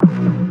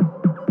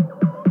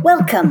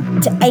Welcome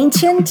to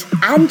Ancient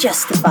and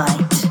Justified.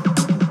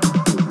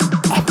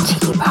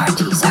 MTV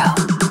Party Zone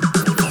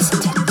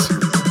Revisited.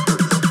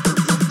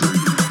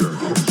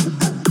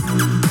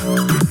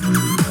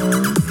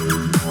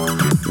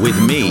 With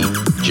me,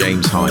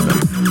 James Hyman.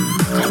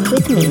 And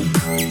with me,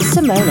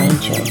 Simone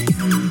Angel.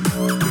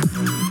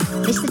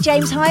 Mr.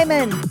 James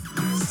Hyman,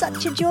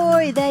 such a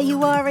joy. There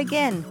you are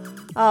again.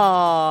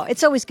 Oh,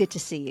 it's always good to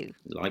see you.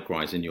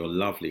 Likewise, in your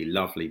lovely,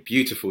 lovely,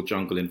 beautiful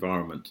jungle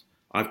environment.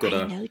 I've got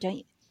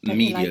Don't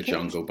media like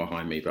jungle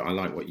behind me, but I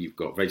like what you've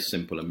got. Very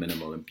simple and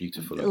minimal and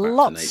beautiful. And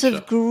Lots back to nature.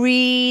 of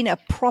green, a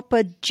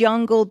proper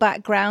jungle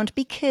background,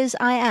 because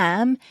I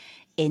am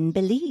in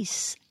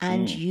Belize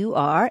and you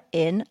are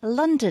in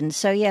London.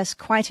 So yes,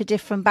 quite a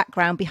different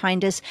background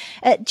behind us.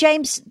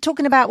 James,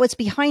 talking about what's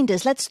behind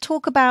us, let's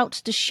talk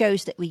about the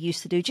shows that we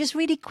used to do. Just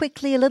really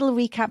quickly, a little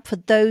recap for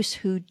those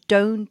who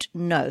don't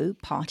know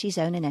Party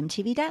Zone and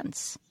MTV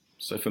Dance.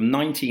 So from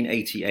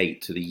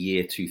 1988 to the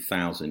year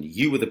 2000,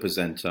 you were the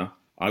presenter.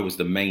 I was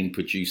the main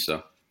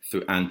producer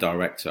and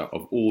director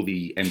of all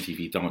the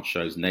MTV dance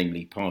shows,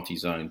 namely Party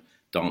Zone,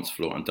 Dance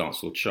Floor and Dance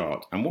Floor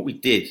Chart. And what we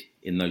did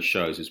in those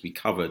shows is we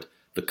covered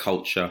the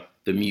culture,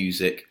 the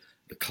music,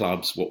 the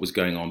clubs, what was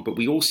going on. But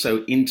we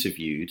also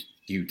interviewed,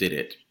 you did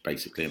it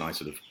basically, and I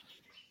sort of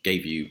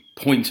gave you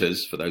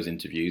pointers for those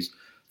interviews,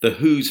 the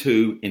who's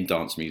who in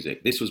dance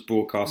music. This was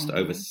broadcast to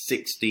over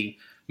 60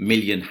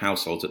 million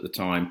households at the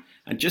time.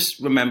 And just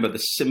remember the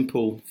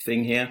simple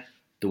thing here,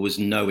 there was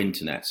no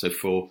internet. So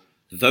for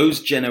those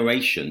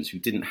generations who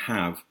didn't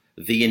have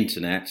the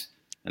internet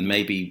and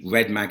maybe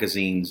read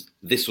magazines,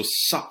 this was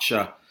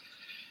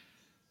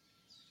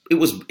it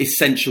was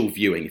essential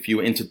viewing. If you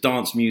were into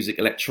dance music,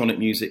 electronic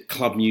music,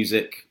 club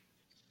music,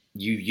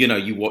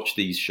 you watch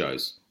these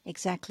shows.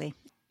 Exactly.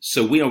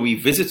 So we are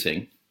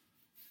revisiting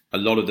a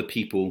lot of the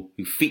people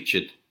who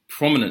featured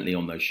prominently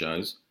on those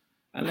shows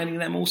and letting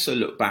them also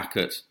look back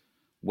at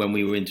when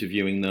we were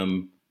interviewing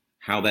them,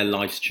 how their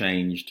lives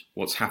changed,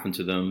 what's happened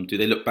to them. Do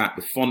they look back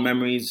with fond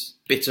memories,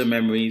 bitter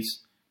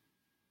memories,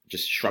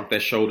 just shrug their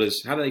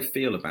shoulders? How do they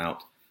feel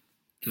about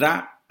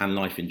that and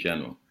life in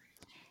general?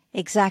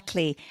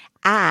 Exactly.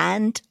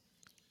 And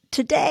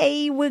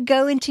today we're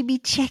going to be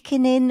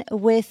checking in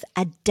with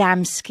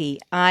Adamski.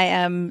 I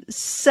am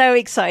so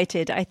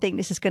excited. I think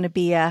this is going to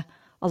be a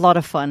lot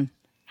of fun.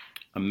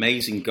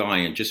 Amazing guy,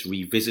 and just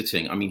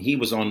revisiting. I mean, he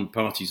was on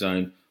Party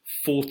Zone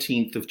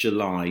 14th of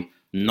July,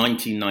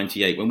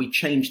 1998. When we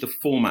changed the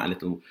format a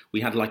little, we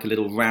had like a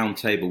little round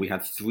table. We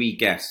had 3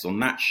 guests on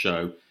that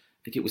show. I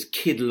think it was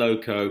Kid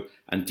Loco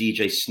and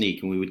DJ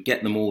Sneak, and we would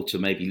get them all to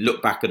maybe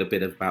look back at a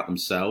bit about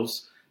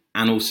themselves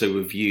and also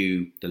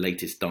review the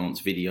latest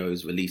dance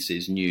videos,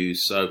 releases,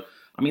 news. So,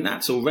 I mean,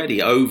 that's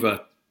already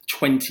over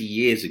 20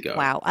 years ago.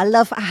 Wow. I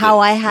love how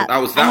I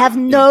have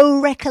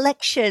no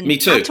recollection. Me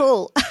too. At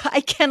all.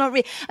 I cannot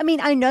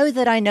I know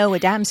that I know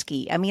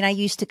Adamski. I mean, I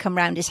used to come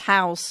round his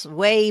house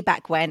way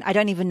back when. I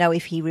don't even know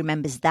if he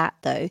remembers that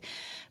though.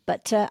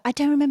 But I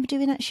don't remember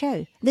doing that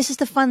show. This is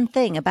the fun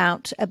thing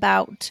about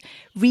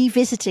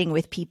revisiting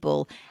with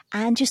people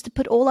and just to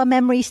put all our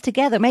memories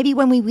together. Maybe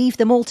when we weave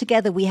them all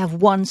together, we have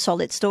one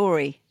solid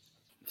story.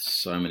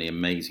 So many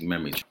amazing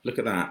memories. Look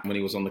at that, when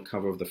he was on the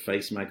cover of The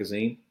Face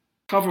magazine.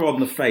 Cover on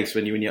The Face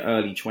when you're in your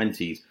early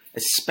 20s,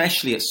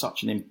 especially at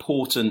such an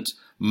important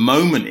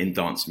moment in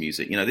dance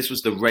music. You know, this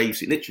was the rave.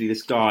 Literally,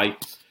 this guy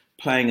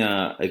playing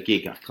a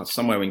gig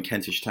somewhere in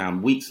Kentish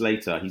Town. Weeks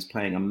later, he's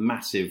playing a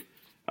massive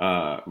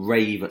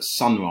rave at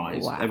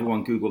Sunrise. Wow.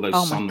 Everyone Google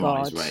those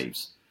Sunrise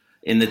raves.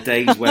 In the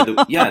days where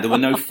there were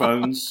no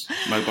phones,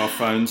 mobile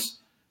phones,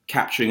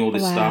 capturing all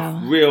this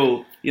stuff.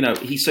 Real,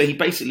 he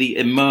basically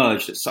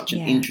emerged at such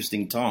an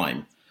interesting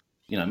time.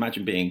 You know,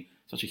 imagine being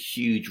such a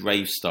huge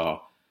rave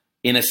star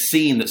in a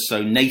scene that's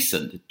so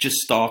nascent. It just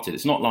started.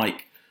 It's not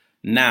like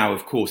now,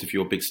 of course, if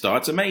you're a big star,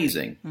 it's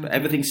amazing. But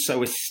everything's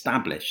so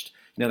established.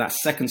 You know, that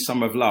second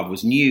Summer of Love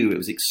was new. It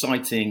was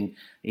exciting.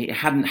 It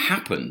hadn't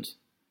happened.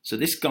 So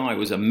this guy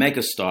was a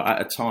megastar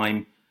at a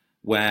time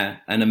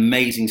where an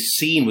amazing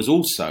scene was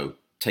also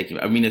taking,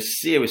 a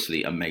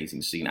seriously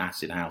amazing scene,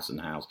 acid house and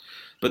house.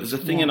 But there's a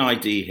thing in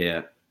ID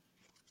here.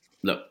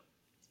 Look,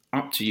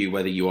 up to you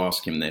whether you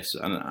ask him this.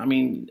 And I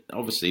mean,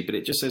 obviously, but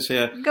it just says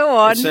here. Go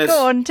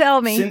on,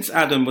 tell me. Since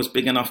Adam was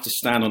big enough to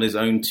stand on his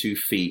own 2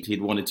 feet,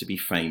 he'd wanted to be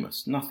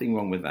famous. Nothing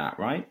wrong with that,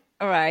 right?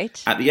 All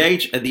right. At the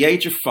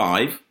age of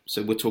 5,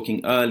 so we're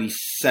talking early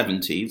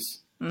 70s,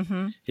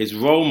 his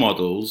role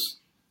models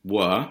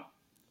were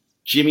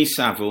Jimmy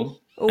Savile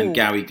and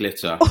Gary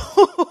Glitter.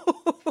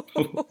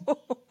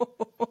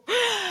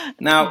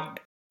 Now,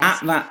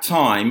 at that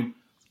time,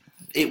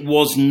 it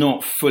was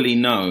not fully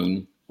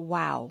known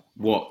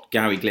what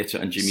Gary Glitter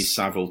and Jimmy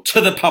Savile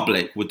to the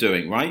public were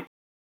doing, right?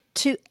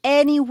 To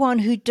anyone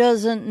who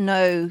doesn't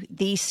know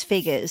these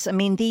figures, I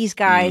mean, these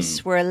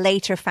guys were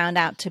later found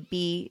out to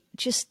be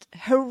just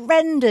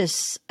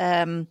horrendous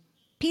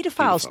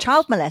pedophiles,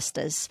 child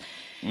molesters.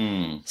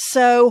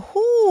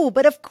 So,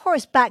 but of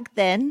course, back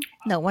then,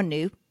 no one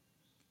knew.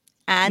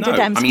 And No,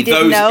 Adamski I mean,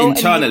 didn't those know.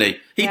 internally,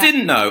 he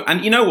didn't know.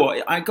 And you know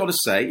what? I got to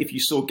say, if you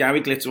saw Gary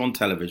Glitter on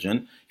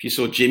television, if you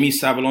saw Jimmy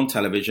Savile on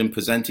television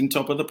presenting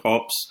Top of the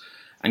Pops,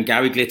 and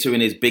Gary Glitter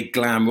in his big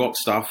glam rock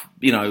stuff,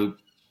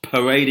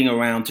 parading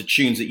around to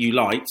tunes that you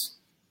liked,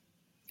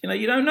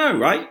 you don't know,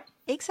 right?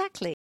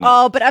 Exactly. No.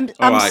 Oh, but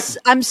All right.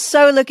 I'm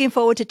so looking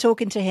forward to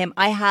talking to him.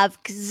 I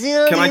have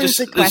gazillions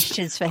of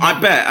questions for him. I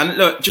bet. And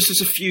look, just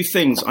as a few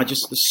things,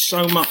 there's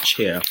so much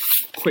here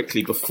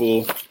quickly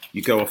before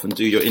you go off and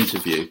do your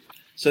interview.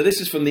 So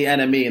this is from the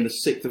NME in the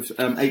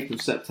 8th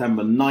of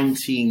September,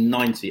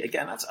 1990.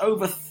 Again, that's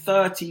over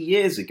 30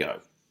 years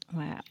ago.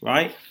 Wow.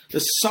 Right?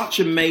 There's such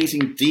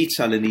amazing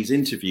detail in these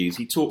interviews.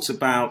 He talks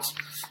about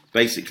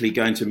basically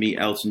going to meet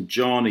Elton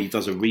John. He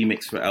does a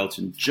remix for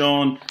Elton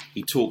John.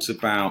 He talks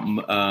about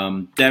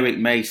Derek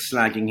May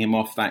slagging him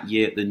off that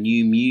year at the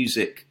New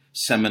Music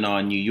seminar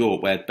in New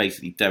York, where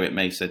basically Derek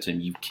May said to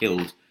him, "You've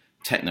killed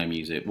techno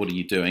music. What are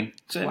you doing?"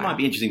 So it might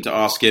be interesting to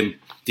ask him,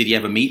 did he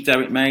ever meet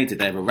Derek May? Did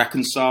they ever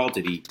reconcile?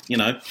 Did he,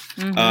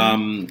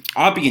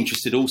 I'd be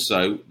interested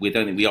also, I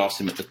don't think we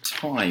asked him at the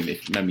time,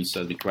 if memory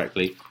serves me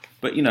correctly,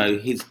 but,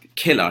 his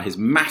Killer, his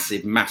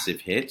massive,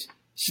 massive hit,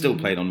 still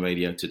played on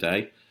radio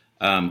today,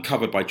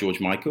 covered by George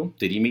Michael.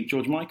 Did he meet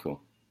George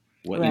Michael?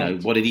 What,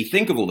 what did he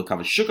think of all the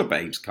covers? Sugar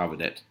Babes covered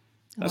it.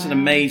 That's an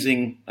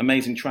amazing,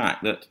 amazing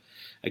track that,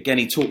 again,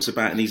 he talks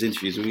about in these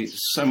interviews.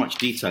 There's so much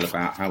detail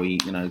about how he,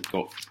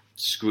 got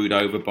screwed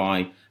over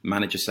by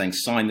managers saying,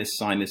 sign this,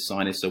 sign this,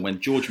 sign this. So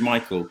when George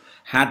Michael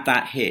had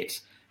that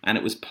hit and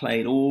it was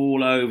played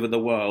all over the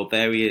world,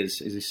 there he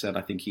is. As he said,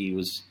 I think he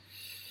was,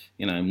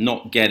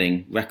 not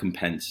getting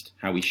recompensed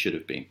how he should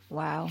have been.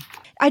 Wow.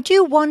 I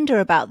do wonder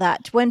about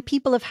that when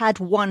people have had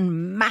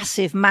one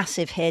massive,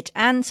 massive hit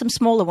and some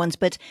smaller ones,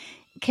 but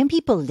can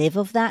people live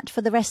of that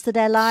for the rest of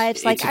their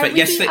lives? Like,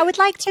 I would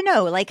like to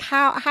know, like,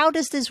 how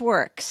does this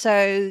work?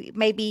 So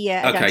maybe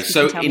okay.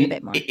 So can tell me a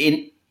bit more.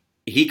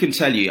 He can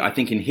tell you. I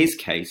think in his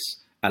case,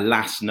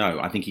 alas, no.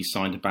 I think he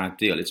signed a bad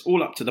deal. It's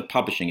all up to the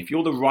publishing. If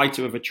you're the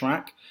writer of a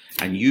track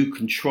and you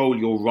control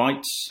your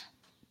rights.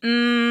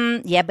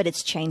 Yeah, but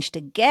it's changed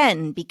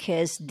again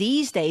because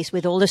these days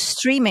with all the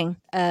streaming,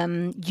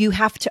 you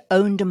have to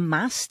own the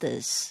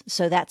masters.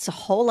 So that's a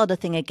whole other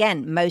thing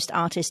again. Most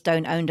artists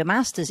don't own the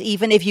masters,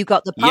 even if you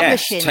got the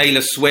publishing. Yes,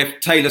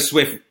 Taylor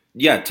Swift.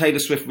 Yeah, Taylor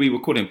Swift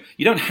re-recording.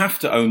 You don't have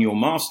to own your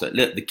master.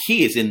 Look, the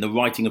key is in the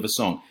writing of a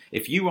song.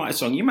 If you write a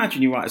song, you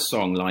imagine you write a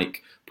song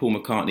like Paul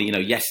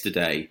McCartney,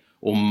 Yesterday,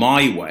 or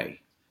My Way,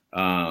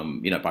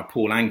 by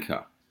Paul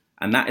Anka.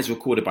 And that is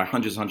recorded by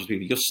hundreds and hundreds of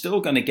people. You're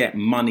still going to get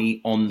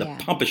money on the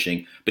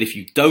publishing. But if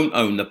you don't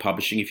own the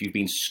publishing, if you've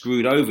been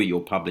screwed over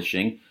your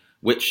publishing,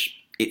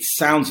 which it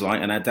sounds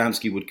like, and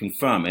Adamski would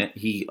confirm it,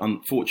 he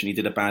unfortunately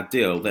did a bad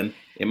deal, then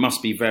it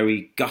must be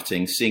very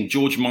gutting seeing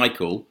George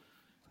Michael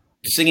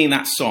singing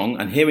that song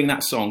and hearing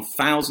that song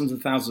thousands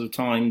and thousands of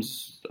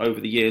times over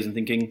the years and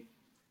thinking,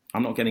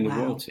 I'm not getting a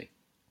royalty.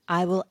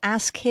 I will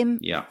ask him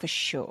for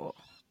sure.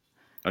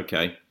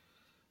 Okay.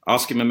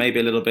 Ask him maybe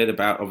a little bit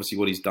about obviously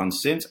what he's done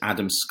since.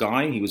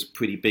 Adamski, he was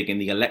pretty big in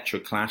the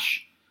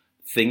Electroclash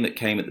thing that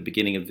came at the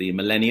beginning of the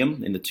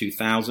millennium in the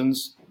 2000s.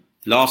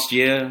 Last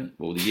year,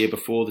 or the year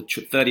before, the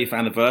 30th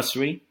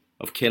anniversary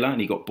of Killer,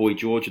 and he got Boy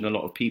George and a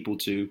lot of people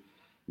to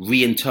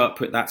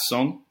reinterpret that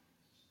song.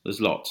 There's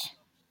lots.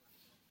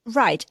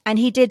 Right. And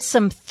he did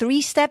some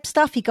 3-step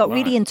stuff. He got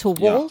really into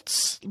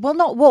waltz. Yeah. Well,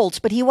 not waltz,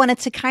 but he wanted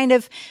to kind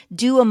of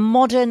do a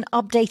modern,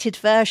 updated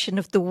version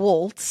of the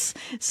waltz.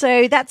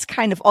 So that's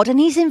kind of odd.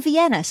 And he's in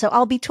Vienna. So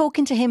I'll be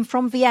talking to him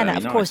from Vienna.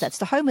 Of course, that's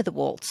the home of the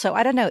waltz. So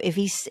I don't know if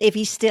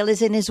he still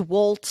is in his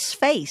waltz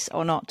face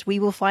or not. We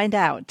will find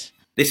out.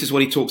 This is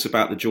what he talks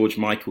about the George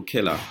Michael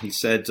Killer. He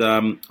said,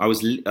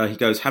 he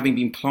goes, having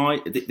been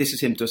plied, this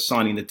is him just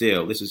signing the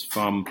deal. This is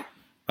from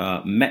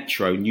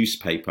Metro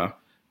newspaper.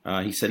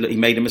 He said, look, he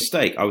made a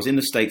mistake. I was in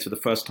the States for the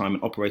first time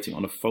and operating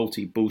on a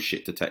faulty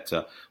bullshit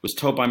detector. Was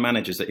told by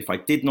managers that if I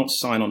did not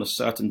sign on a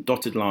certain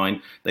dotted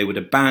line, they would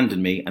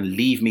abandon me and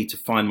leave me to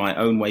find my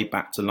own way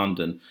back to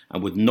London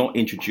and would not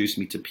introduce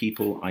me to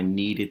people I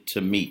needed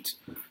to meet.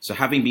 So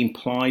having been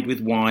plied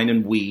with wine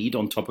and weed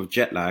on top of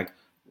jet lag,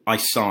 I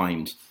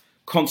signed.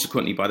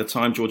 Consequently, by the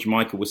time George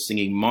Michael was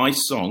singing my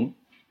song,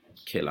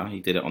 Killer, he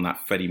did it on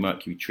that Freddie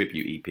Mercury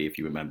tribute EP, if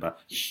you remember,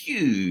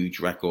 huge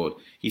record.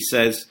 He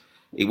says,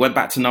 it went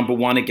back to number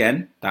 1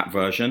 again, that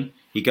version.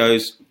 He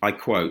goes, I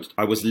quote,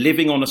 I was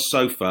living on a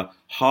sofa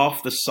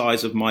half the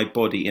size of my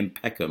body in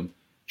Peckham,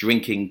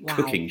 drinking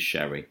cooking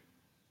sherry.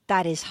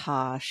 That is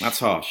harsh. That's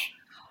harsh.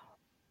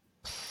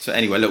 So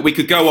anyway, look, we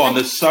could go on.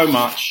 There's so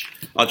much.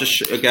 I'll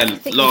just,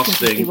 again, last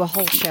thing. Do a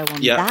whole show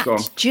on that. Go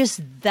on.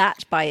 Just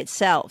that by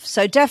itself.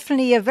 So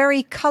definitely a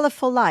very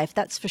colourful life,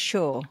 that's for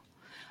sure.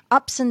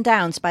 Ups and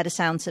downs by the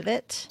sounds of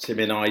it. Tim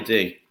in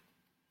ID.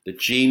 The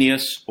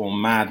genius or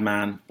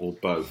madman or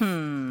both.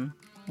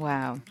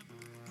 Wow.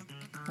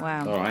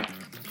 All right.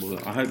 Well,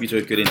 I hope you do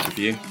a good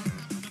interview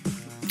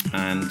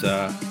and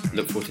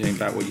look forward to hearing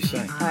about what you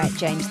say. All right,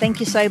 James. Thank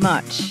you so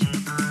much.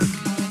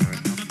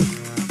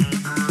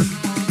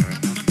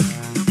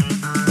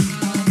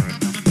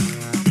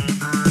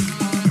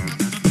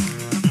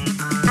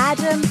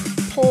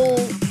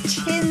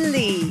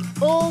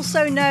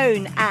 also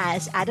known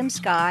as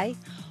Adamski,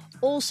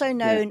 also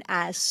known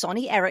as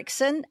Sonny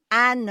Erickson,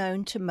 and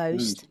known to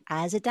most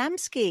as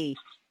Adamski.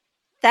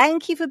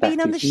 Thank you for being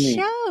That on the is me.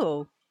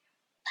 show.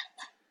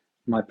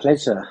 My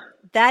pleasure.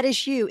 That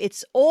is you.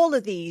 It's all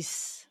of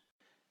these.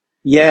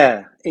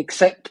 Yeah,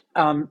 except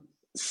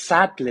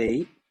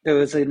sadly, there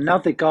was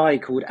another guy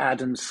called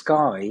Adam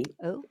Sky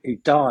Oh, who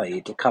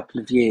died a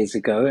couple of years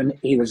ago, and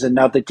he was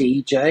another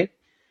DJ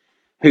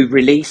who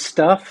released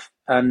stuff,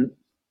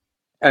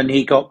 and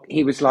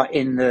he was like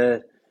in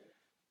the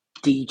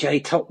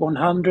DJ Top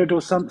 100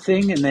 or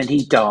something, and then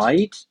he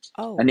died,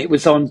 oh. and it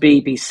was on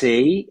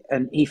BBC,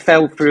 and he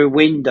fell through a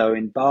window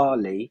in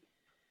Bali,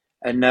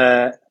 and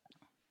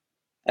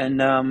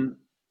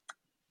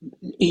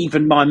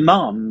even my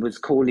mum was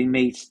calling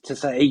me to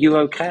say, "Are you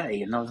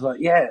okay?" And I was like,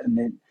 "Yeah."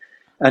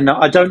 And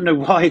I don't know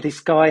why this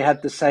guy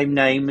had the same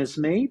name as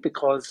me,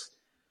 because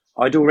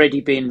I'd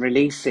already been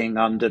releasing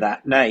under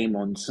that name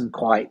on some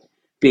quite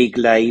big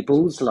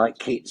labels like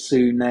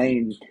Kitsune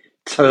and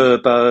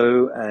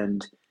Turbo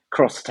and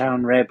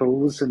Crosstown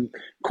Rebels, and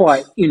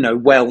quite,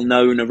 well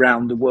known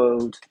around the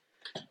world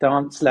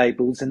dance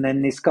labels. And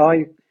then this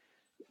guy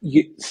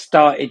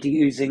started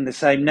using the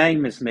same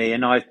name as me,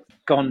 and I've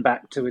gone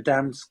back to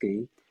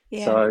Adamski,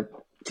 Yeah. so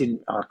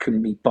I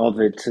couldn't be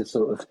bothered to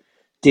sort of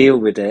deal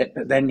with it.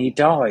 But then he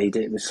died.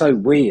 It was so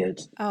weird,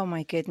 Oh,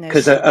 my because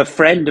goodness. a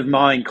friend of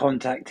mine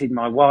contacted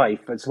my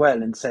wife as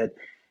well and said,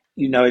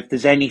 if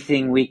there's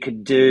anything we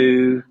could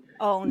do,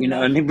 Oh,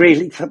 no. and it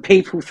really,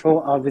 people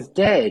thought I was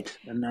dead,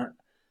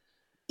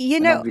 You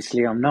and know,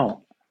 obviously I'm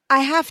not. I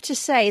have to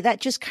say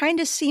that just kind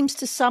of seems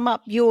to sum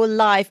up your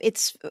life.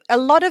 It's a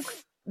lot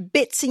of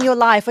bits in your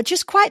life are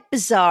just quite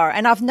bizarre.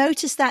 And I've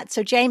noticed that.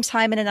 So James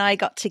Hyman and I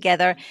got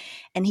together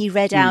and he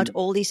read out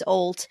all these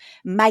old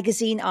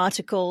magazine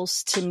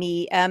articles to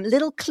me,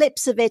 little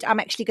clips of it. I'm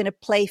actually going to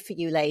play for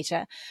you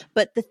later.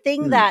 But the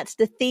theme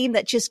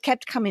that just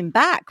kept coming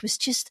back was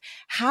just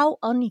how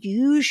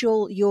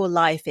unusual your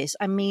life is.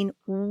 I mean,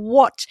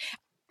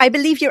 I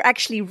believe you're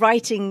actually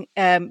writing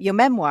your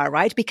memoir,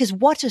 right? Because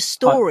what a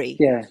story.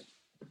 Yeah,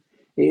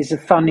 it is a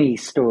funny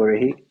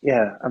story.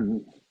 Yeah,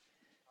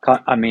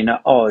 I mean, an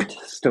odd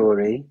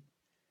story.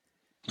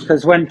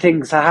 Because when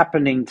things are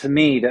happening to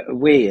me that are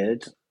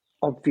weird,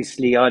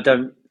 obviously I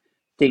don't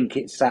think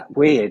it's that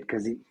weird,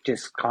 because it's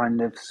just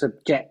kind of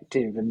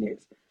subjective and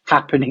it's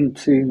happening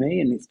to me,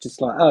 and it's just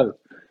like, oh,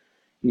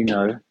 you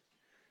know,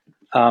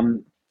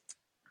 um,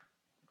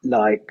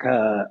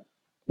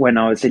 when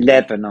I was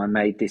 11, I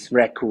made this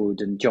record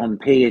and John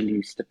Peel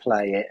used to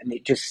play it, and I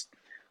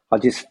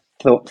just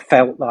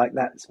felt like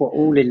that's what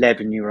all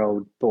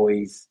 11-year-old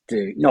boys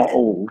do. Not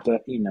all,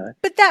 but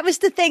But that was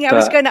the thing I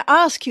was but going to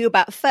ask you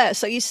about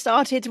first. So you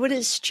started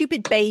with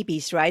Stupid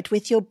Babies, right?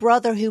 With your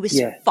brother who was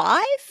yeah,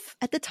 5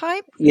 at the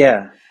time.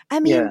 yeah,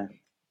 I mean, yeah,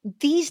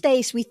 these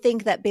days we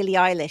think that Billie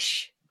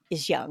Eilish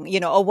is young,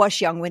 or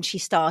was young when she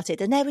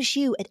started. And there was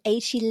you at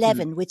age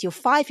 11 with your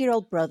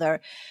 5-year-old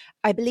brother.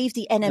 I believe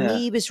the yeah,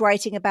 NME was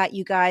writing about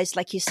you guys.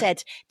 Like you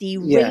said, the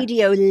yeah.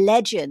 radio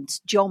legend,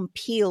 John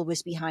Peel,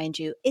 was behind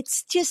you.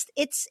 It's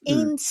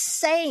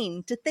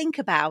insane to think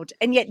about.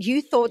 And yet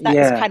you thought that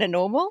was Yeah, kind of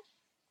normal.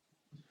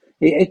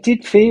 it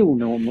did feel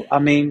normal. I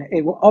mean,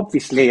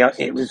 obviously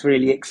it was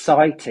really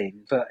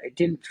exciting, but it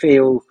didn't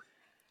feel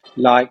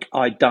like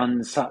I'd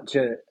done such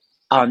a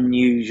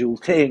unusual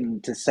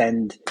thing to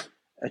send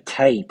a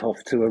tape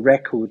off to a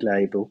record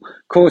label.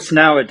 Of course,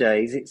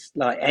 nowadays it's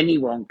like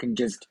anyone can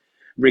just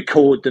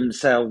record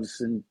themselves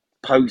and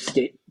post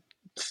it,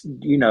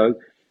 you know,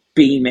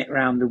 beam it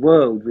around the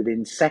world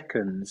within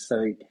seconds.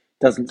 So it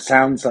doesn't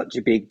sound such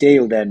a big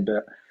deal then,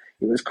 but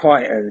it was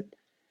quite a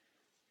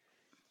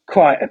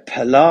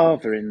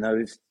palaver in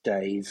those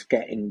days,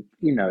 getting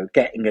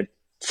a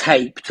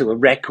tape to a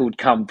record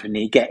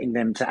company, getting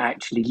them to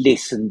actually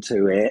listen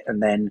to it,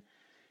 and then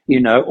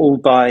all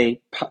by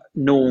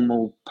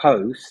normal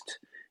post,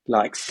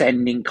 like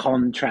sending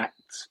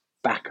contracts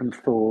back and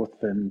forth,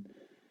 and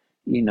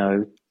you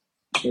know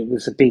it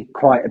was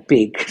quite a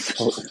big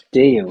sort of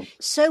deal. And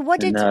So what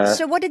did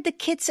the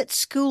kids at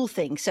school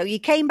think? So you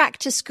came back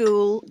to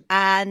school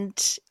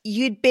and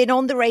you'd been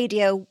on the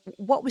radio.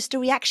 What was the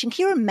reaction?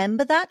 Can you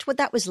remember that? What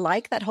that was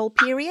like, that whole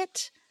period?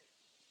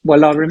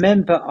 well, I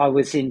remember I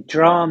was in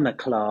drama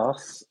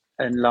class,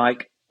 and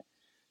like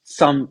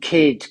some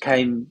kid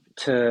came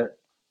to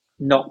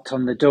knocked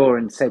on the door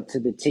and said to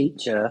the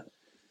teacher,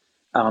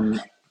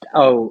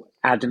 "Oh,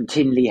 Adam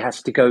Tinley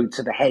has to go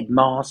to the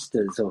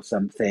headmasters or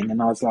something."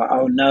 And I was like,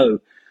 "Oh no,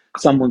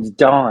 someone's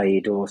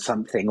died or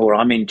something, or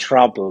I'm in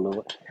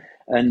trouble."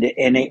 And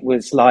it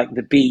was like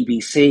the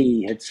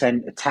BBC had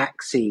sent a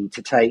taxi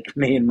to take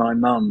me and my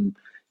mum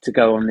to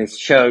go on this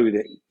show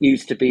that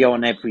used to be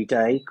on every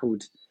day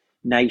called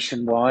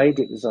Nationwide.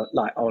 It was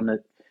like on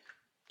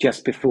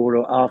just before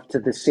or after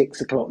the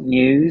 6 o'clock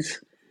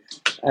news,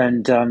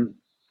 and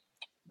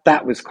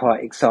that was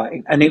quite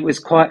exciting. And it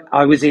was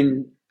I was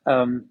in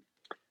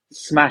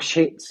Smash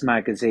Hits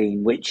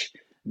magazine, which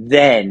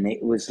then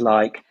it was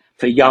like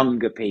for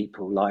younger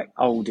people, like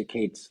older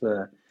kids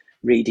were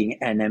reading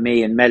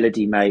NME and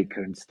Melody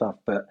Maker and stuff,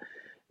 but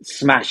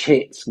Smash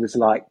Hits was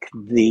like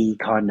the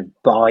kind of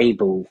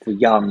Bible for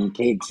young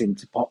kids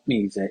into pop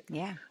music.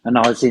 Yeah. And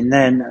I was in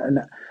then,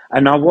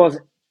 and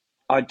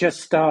I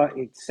just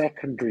started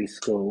secondary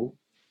school,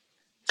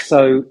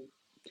 so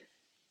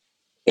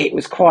it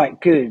was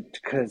quite good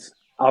because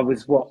I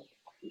was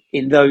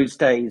in those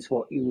days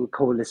what you would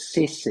call a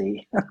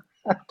sissy,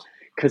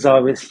 because I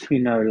was,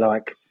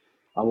 like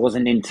I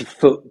wasn't into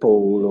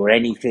football or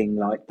anything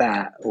like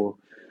that, or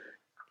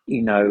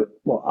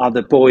what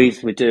other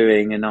boys were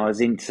doing, and I was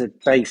into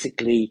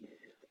basically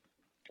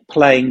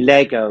playing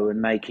Lego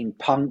and making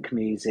punk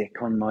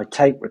music on my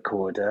tape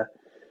recorder,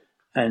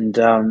 and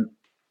but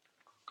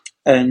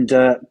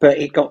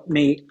it got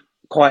me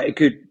quite a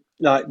good,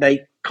 like,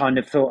 they kind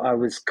of thought I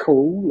was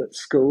cool at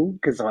school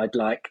because I'd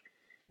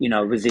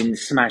was in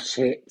Smash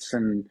Hits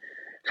and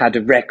had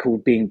a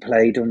record being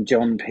played on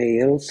John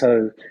Peel,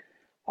 so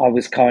I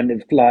was kind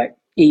of like,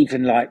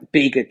 even like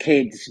bigger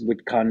kids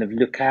would kind of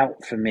look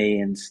out for me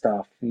and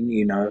stuff,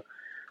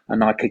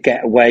 and I could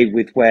get away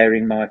with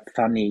wearing my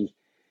funny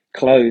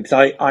clothes.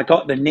 I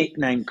got the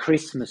nickname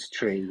Christmas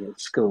Tree at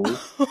school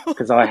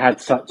because I had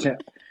such an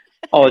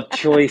odd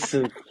choice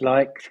of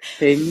like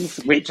things,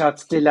 which I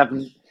still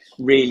haven't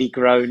really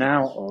grown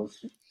out of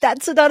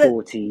That's another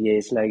 40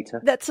 years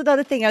later. That's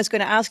another thing I was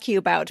going to ask you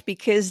about,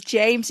 because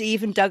James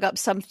even dug up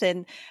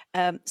something,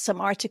 some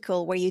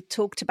article where you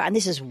talked about, and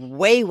this is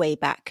way, way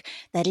back,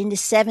 that in the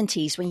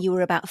 70s, when you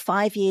were about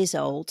 5 years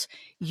old,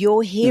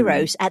 your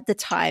heroes at the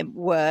time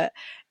were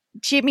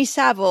Jimmy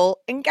Savile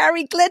and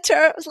Gary Glitter.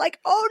 I was like,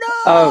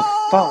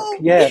 Oh, fuck. oh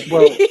Yeah.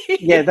 Well, no!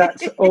 yeah,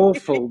 that's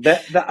awful.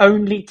 The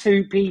only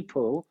two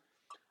people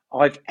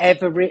I've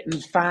ever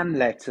written fan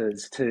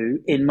letters to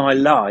in my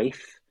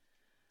life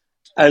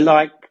are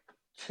like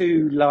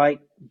two like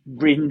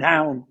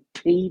renowned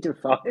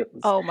paedophiles,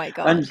 Oh my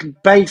God. and um,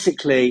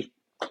 basically,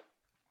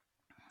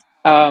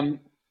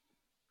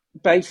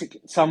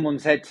 someone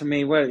said to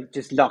me, "Well,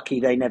 just lucky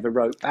they never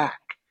wrote back."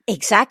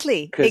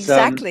 Exactly. Because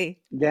Exactly.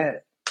 yeah,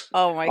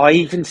 Oh my I God.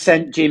 even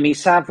sent Jimmy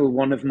Savile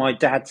one of my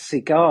dad's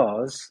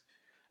cigars,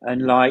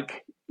 and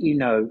like,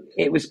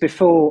 it was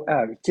before.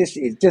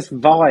 It's just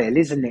vile,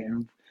 isn't it?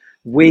 And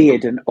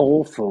weird and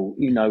awful.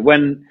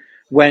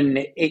 When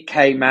it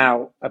came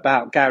out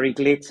about Gary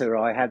Glitter,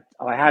 I had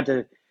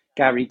a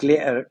Gary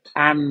Glitter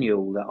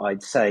annual that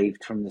I'd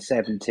saved from the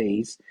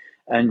 '70s,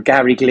 and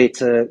Gary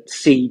Glitter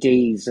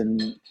CDs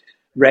and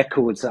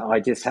records that I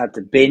just had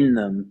to bin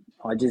them.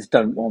 I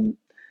don't want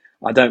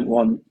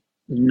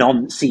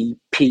noncy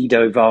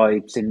pedo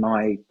vibes in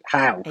my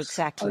house. I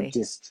Exactly.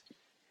 just,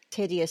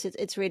 Hideous.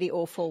 It's really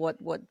awful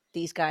what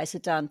these guys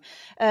had done.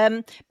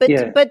 But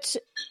yeah,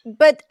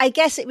 but I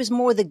guess it was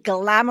more the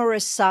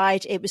glamorous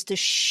side. It was the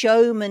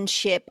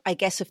showmanship, I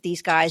guess, of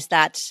these guys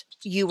that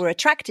you were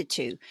attracted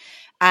to,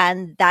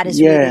 and that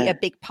is really a yeah,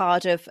 big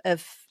part of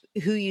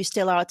who you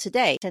still are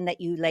today, and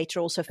that you later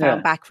also found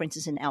yeah, back, for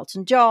instance, in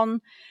Elton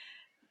John,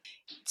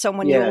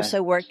 someone you yeah,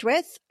 also worked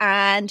with,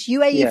 and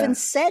you even yeah.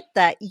 said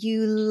that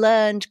you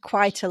learned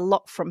quite a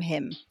lot from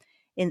him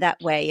in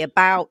that way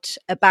about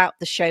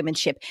the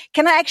showmanship.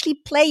 Can I actually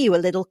play you a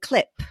little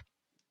clip?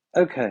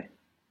 Okay.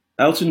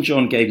 Elton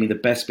John gave me the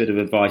best bit of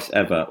advice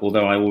ever,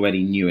 although I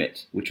already knew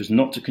it, which was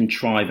not to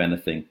contrive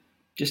anything,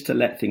 just to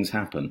let things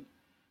happen.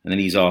 And then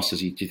he's asked us,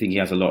 do you think he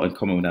has a lot in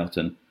common with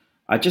Elton?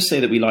 I'd just say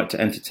that we like to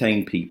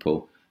entertain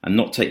people and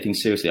not take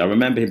things seriously. I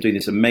remember him doing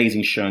this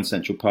amazing show in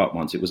Central Park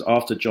once. It was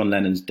after John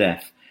Lennon's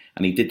death,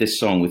 and he did this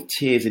song with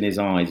tears in his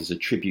eyes as a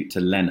tribute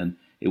to Lennon.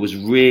 It was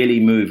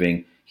really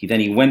moving.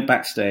 He went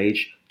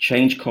backstage,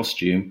 changed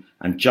costume,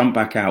 and jumped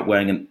back out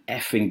wearing an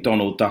effing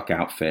Donald Duck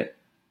outfit.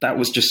 That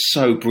was just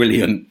so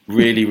brilliant.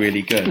 Really,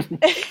 really good.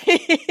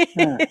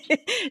 Yeah.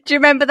 Do you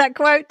remember that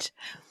quote?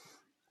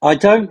 I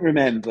don't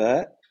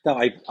remember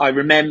that. I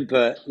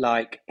remember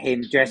like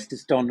him dressed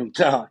as Donald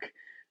Duck.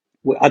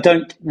 I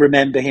don't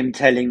remember him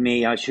telling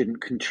me I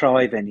shouldn't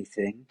contrive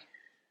anything.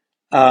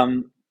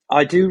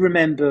 I do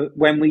remember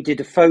when we did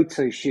a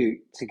photo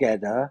shoot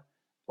together,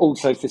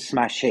 also for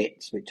Smash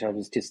Hits, which I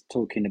was just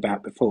talking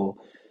about before.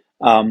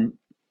 Um,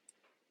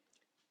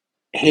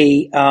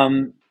 he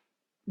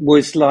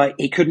was like,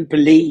 he couldn't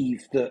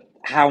believe that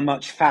how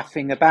much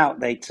faffing about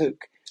they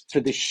took for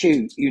the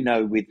shoot,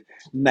 with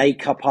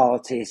makeup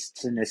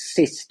artists and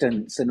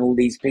assistants and all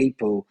these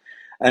people,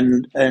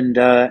 and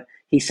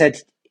he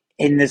said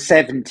in the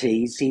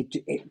 '70s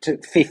it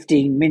took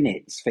 15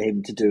 minutes for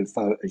him to do a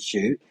photo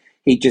shoot.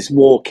 He'd just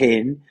walk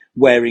in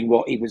wearing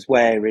what he was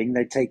wearing,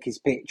 they'd take his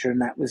picture,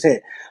 and that was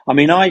it. I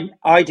mean,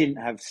 I didn't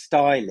have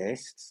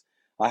stylists.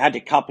 I had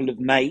a couple of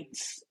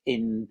mates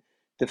in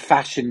the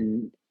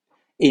fashion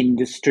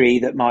industry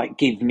that might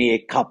give me a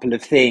couple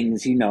of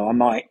things. I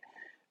might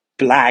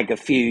blag a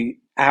few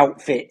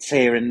outfits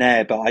here and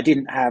there, but I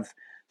didn't have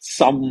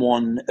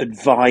someone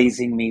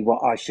advising me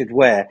what I should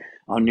wear.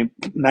 I mean,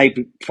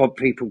 maybe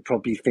people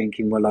probably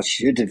thinking, well, I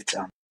should have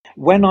done.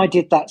 When I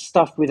did that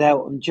stuff with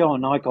Elton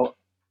John, I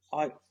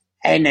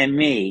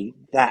NME,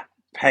 that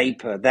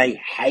paper, they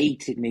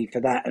hated me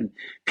for that, and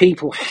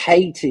people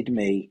hated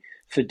me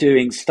for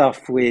doing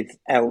stuff with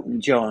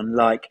Elton John,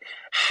 like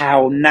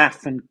how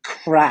naff and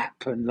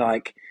crap, and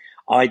like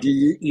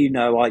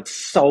I'd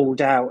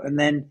sold out, and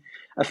then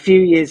a few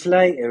years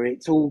later,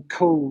 it's all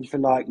cool for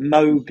like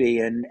Moby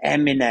and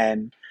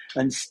Eminem,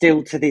 and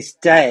still to this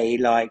day,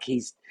 like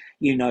he's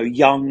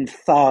Young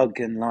Thug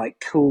and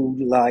like cool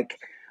like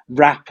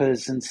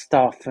rappers and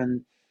stuff,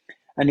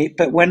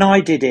 but when I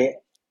did it,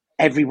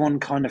 everyone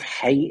kind of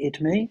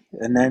hated me,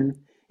 and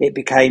then it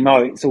became,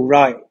 oh, it's all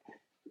right,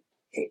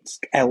 it's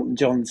Elton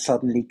John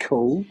suddenly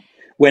cool.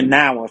 When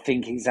now I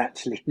think he's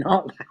actually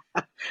not.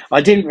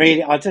 I don't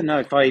know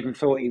if I even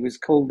thought he was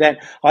cool then.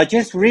 I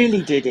just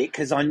really did it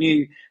because I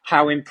knew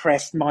how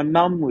impressed my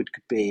mum would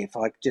be if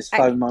I just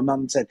phoned my mum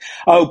and said,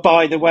 oh,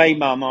 by the way,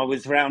 mum, I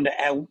was round at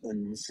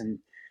Elton's and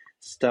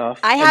stuff.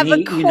 I And have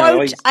a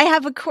quote. I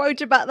have a quote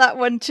about that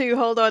one too.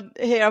 Hold on,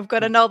 here I've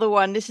got another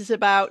one. This is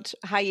about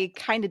how you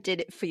kind of did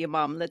it for your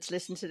mum. Let's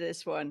listen to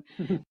this one.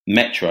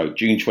 Metro,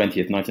 June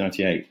 20th,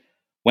 1998.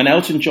 When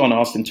Elton John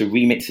asked him to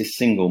remix his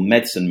single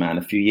Medicine Man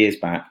a few years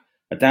back,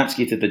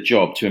 Adamski did the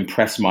job to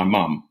impress my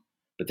mum,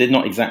 but did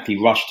not exactly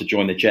rush to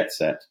join the jet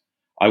set.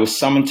 I was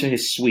summoned to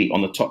his suite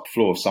on the top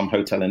floor of some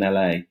hotel in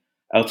LA.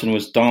 Elton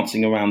was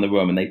dancing around the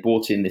room and they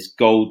brought in this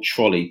gold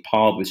trolley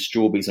piled with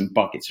strawberries and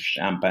buckets of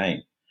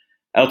champagne.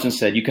 Elton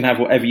said, you can have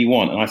whatever you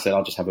want. And I said,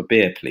 I'll just have a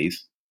beer,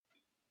 please.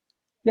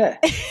 Yeah.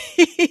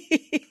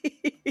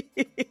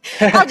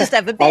 I'll just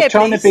have a beer, I was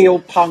trying please. to be all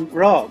punk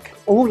rock.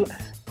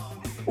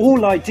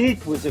 All I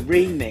did was a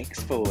remix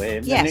for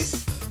him. Yes.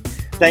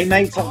 And they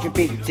made such a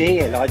big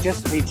deal. I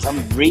just did some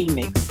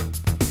remix.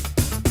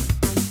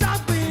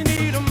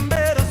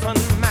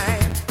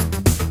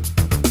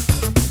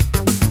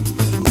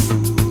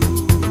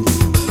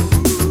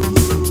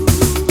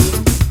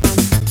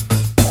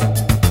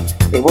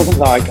 It wasn't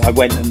like I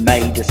went and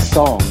made a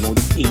song or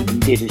even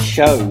did a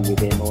show with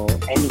him or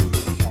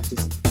anything. I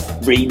just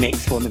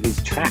remixed one of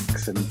his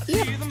tracks and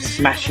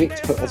smash it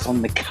to put us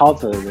on the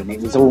cover, and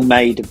it was all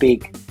made a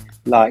big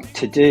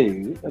to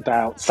do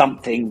about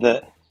something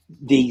that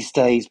these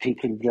days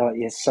people would be like,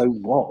 yeah, so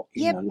what?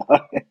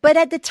 But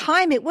at the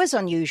time it was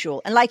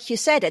unusual. And like you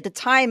said, at the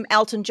time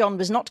Elton John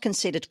was not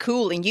considered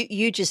cool, and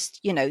you just,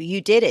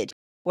 you did it.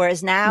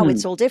 Whereas now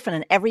it's all different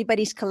and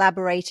everybody's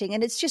collaborating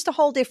and it's just a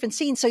whole different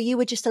scene. So you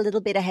were just a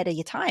little bit ahead of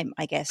your time,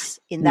 I guess,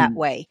 in that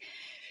way.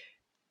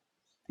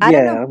 I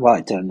don't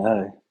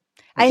know.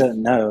 I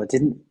don't know. I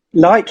didn't,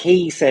 like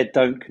he said,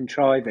 don't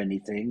contrive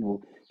anything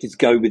or just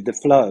go with the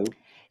flow.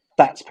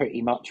 That's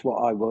pretty much what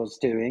I was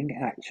doing,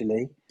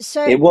 actually.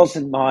 So it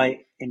wasn't my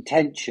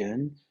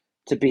intention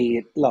to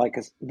be like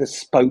the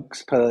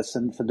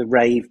spokesperson for the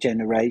rave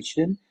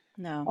generation.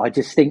 No. I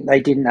just think they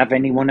didn't have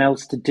anyone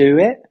else to do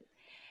it.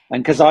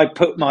 And because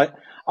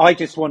I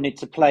just wanted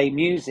to play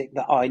music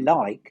that I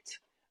liked,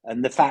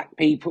 and the fact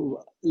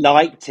people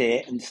liked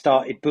it and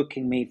started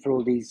booking me for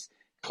all these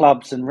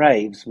clubs and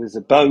raves was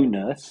a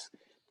bonus,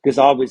 because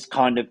I was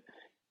kind of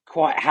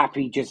quite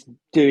happy just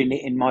doing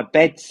it in my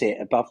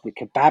bedsit above the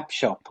kebab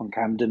shop on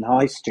Camden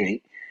High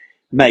Street,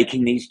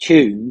 making these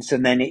tunes,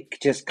 and then it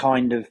just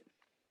kind of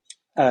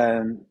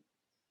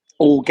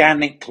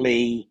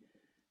organically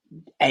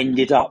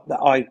ended up that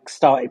I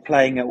started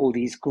playing at all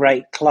these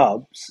great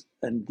clubs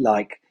and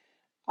like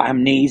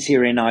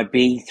Amnesia in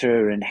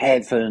Ibiza and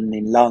Heaven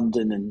in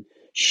London and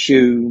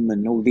Shoom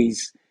and all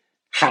these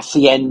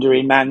Hacienda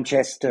in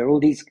Manchester, all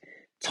these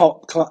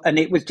top and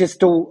it was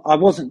just all, I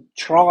wasn't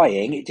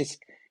trying, it just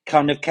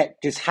kind of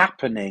kept just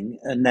happening.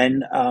 And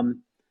then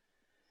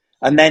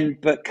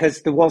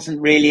because there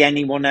wasn't really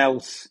anyone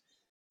else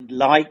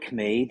like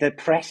me, the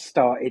press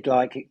started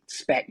like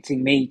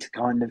expecting me to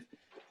kind of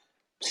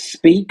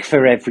speak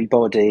for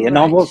everybody. And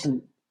I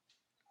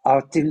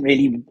didn't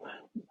really,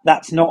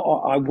 that's not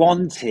what I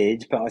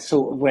wanted, but I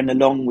sort of went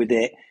along with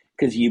it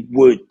because you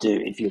would do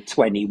if you're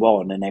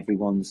 21 and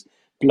everyone's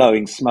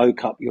blowing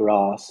smoke up your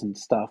ass and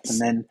stuff. And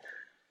then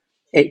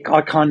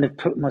I kind of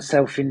put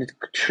myself in a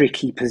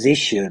tricky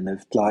position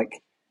of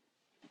like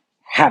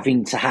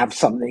having to have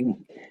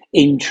something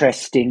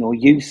interesting or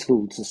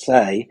useful to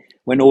say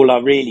when all I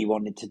really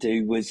wanted to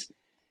do was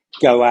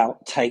go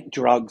out, take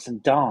drugs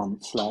and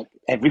dance like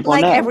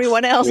everyone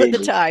else really. At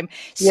the time.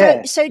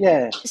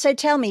 So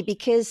tell me,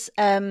 because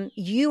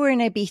you were in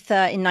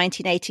Ibiza in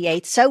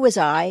 1988, so was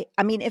I.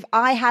 I mean, if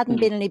I hadn't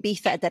been in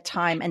Ibiza at that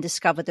time and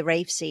discovered the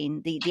rave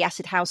scene, the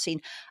acid house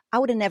scene, I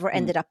would have never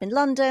ended up in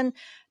London.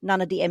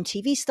 None of the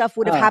MTV stuff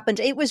would have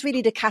happened. It was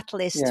really the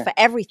catalyst for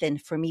everything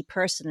for me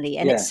personally.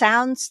 And it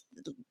sounds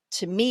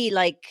to me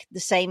like the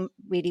same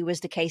really was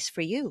the case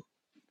for you.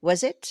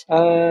 Was it?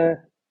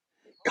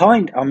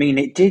 I mean,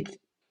 it did,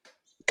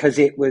 because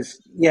it was,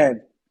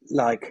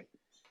 like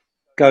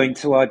going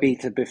to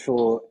Ibiza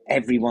before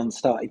everyone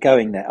started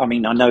going there. I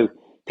mean, I know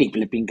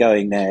people have been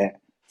going there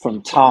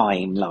from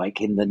time, like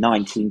in the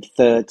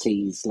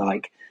 1930s,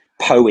 like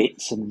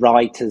poets and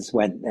writers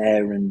went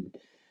there and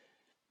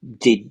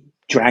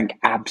drank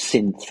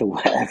absinthe or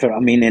whatever. I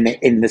mean,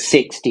 in the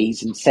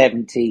 60s and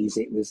 70s,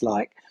 it was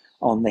like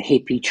on the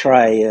hippie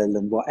trail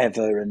and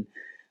whatever.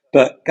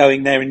 But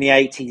going there in the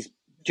 80s,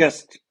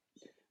 just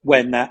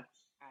when that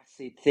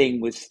acid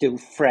thing was still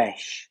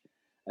fresh,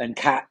 and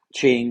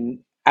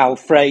catching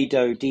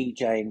Alfredo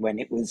DJing when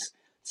it was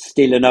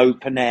still an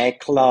open air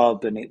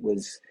club, and it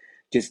was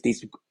just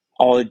this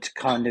odd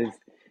kind of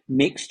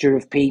mixture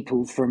of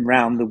people from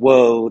around the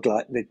world,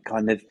 like the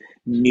kind of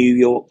New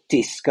York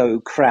disco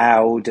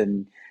crowd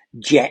and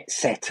jet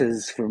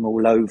setters from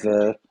all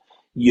over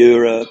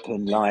Europe,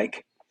 and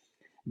like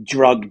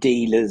drug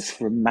dealers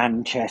from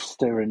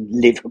Manchester and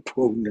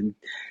Liverpool and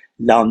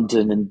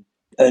London,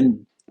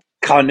 and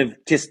kind of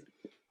just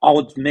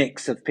odd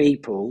mix of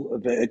people,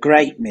 a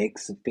great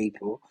mix of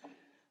people,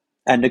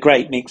 and a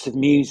great mix of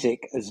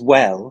music as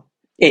well.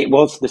 It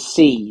was the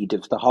seed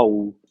of the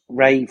whole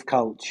rave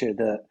culture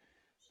that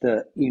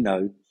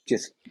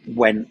just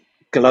went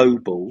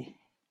global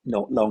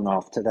not long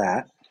after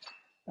that.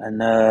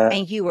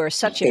 And you were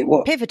such a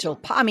pivotal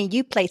part. I mean,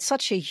 you played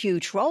such a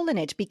huge role in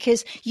it,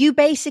 because you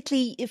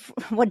basically,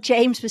 what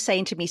James was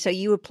saying to me, so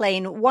you were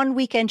playing one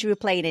weekend, you were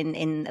playing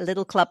in a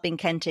little club in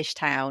Kentish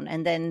Town.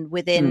 And then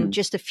within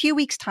just a few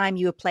weeks' time,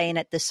 you were playing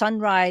at the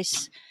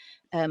Sunrise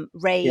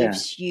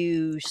raves. Yeah.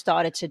 You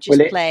started to just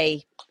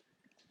play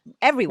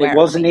everywhere. It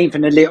wasn't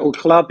even a little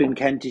club in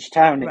Kentish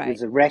Town. It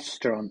was a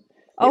restaurant.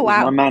 It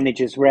was my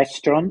manager's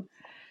restaurant.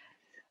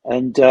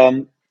 And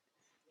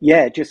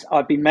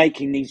I've been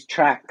making these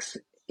tracks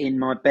in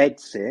my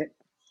bedsit,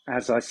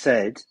 as I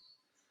said.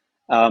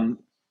 And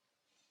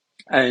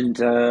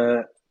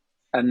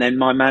then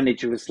my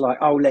manager was like,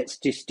 "Oh, let's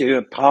just do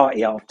a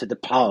party after the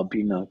pub,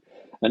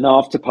 an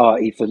after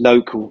party for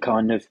local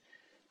kind of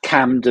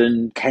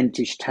Camden,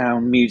 Kentish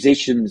Town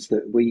musicians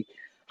that we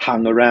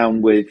hung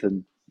around with,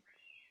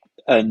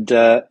 and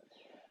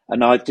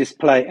I just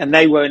play, and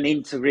they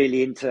weren't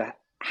really into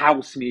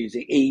house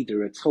music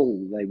either at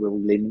all. They were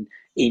all in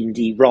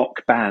indie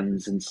rock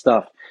bands and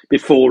stuff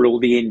before all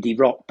the indie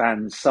rock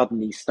bands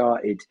suddenly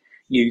started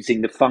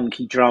using the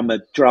funky drum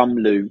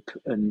loop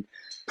and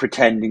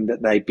pretending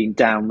that they'd been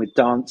down with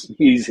dance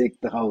music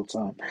the whole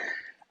time.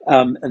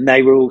 And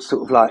they were all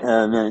sort of like,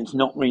 "Oh, no, it's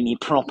not really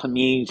proper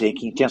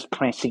music. You're just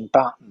pressing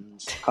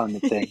buttons," kind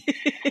of thing.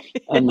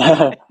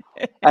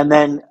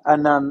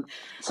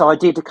 So I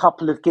did a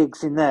couple of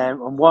gigs in there,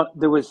 and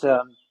there was,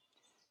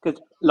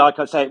 because like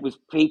I say, it was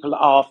people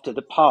after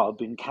the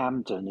pub in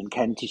Camden and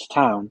Kentish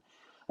Town,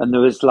 and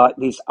there was like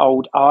this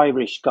old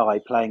Irish guy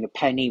playing a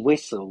penny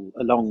whistle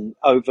along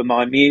over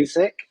my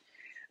music,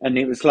 and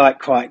it was like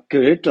quite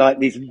good, like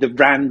the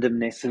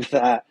randomness of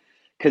that,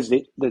 because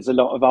there's a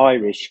lot of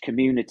Irish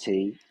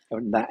community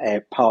in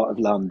that part of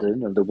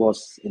London, or there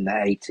was in the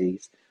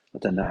 80s. I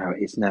don't know how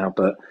it is now,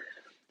 but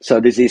so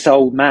there's this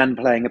old man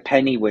playing a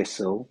penny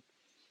whistle,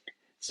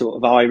 sort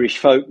of Irish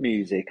folk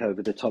music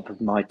over the top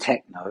of my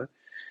techno,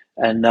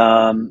 and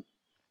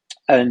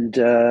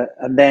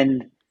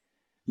then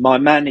my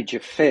manager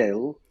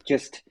Phil,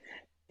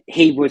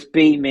 he was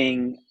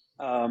beaming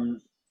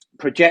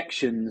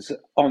projections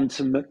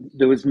onto,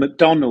 there was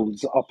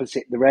McDonald's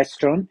opposite the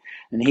restaurant,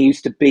 and he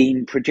used to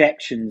beam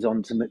projections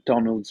onto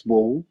McDonald's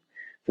wall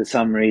for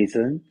some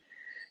reason,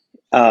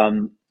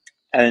 and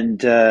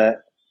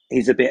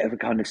he's a bit of a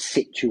kind of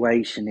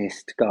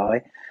situationist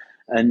guy,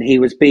 and he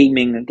was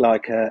beaming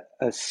like a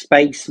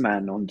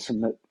spaceman onto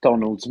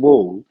McDonald's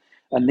wall,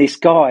 and this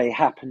guy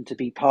happened to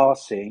be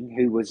passing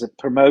who was a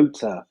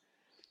promoter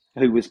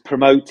who was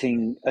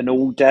promoting an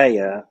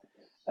all-dayer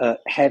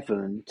at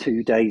Heaven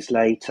 2 days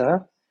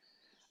later,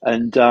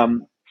 and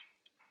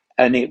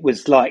it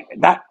was like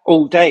that.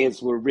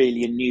 All-dayers were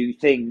really a new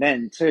thing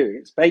then too.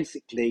 It's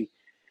basically,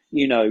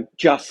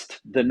 just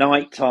the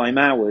nighttime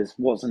hours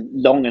wasn't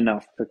long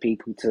enough for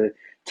people to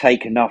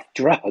take enough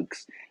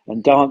drugs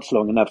and dance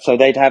long enough, so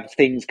they'd have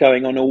things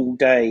going on all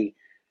day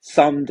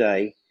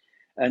Sunday,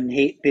 and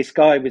this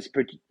guy was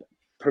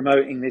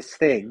promoting this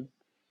thing,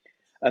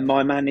 and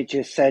my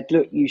manager said,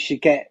 "Look, you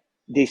should get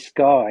this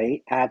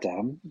guy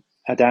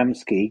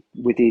Adamski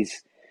with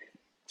his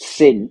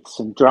synths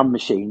and drum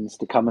machines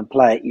to come and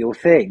play at your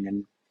thing,"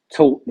 and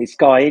talk this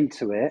guy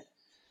into it.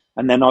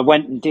 And then I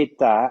went and did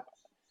that,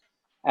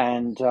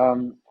 and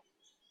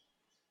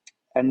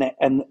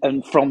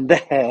from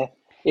there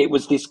it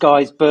was this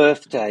guy's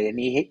birthday, and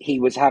he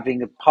was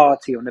having a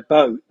party on a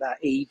boat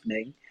that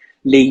evening,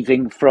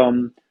 leaving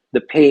from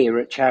the pier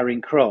at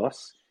Charing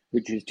Cross,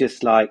 which was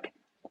just like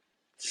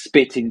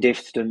spitting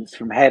distance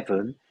from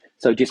Heaven.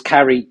 So just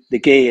carried the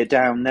gear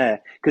down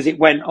there, because it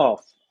went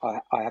off.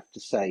 I have to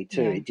say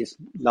too, It just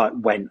like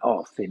went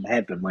off in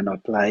Heaven when I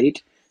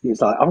played. It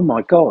was like, oh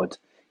my God,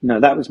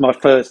 that was my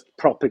first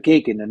proper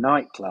gig in a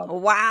nightclub.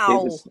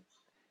 Wow.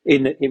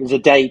 It was a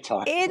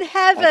daytime. In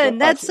Heaven.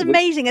 That's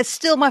amazing. It's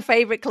still my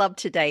favorite club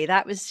today.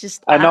 That was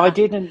just... And I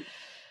didn't...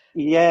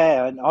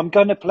 Yeah, and I'm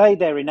going to play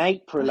there in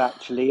April,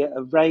 actually, at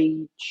a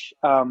Rage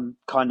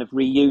kind of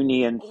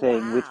reunion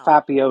thing with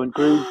Fabio and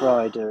Groove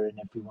Rider and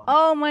everyone.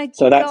 Oh my God.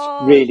 So that's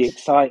really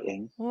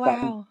exciting.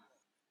 Wow.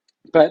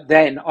 But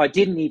then I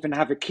didn't even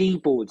have a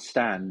keyboard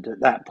stand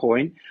at that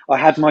point. I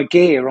had my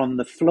gear on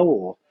the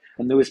floor,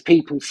 and there was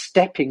people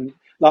stepping,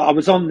 like I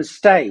was on the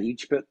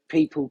stage, but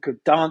people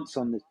could dance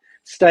on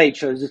stage.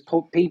 So there's just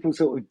people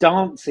sort of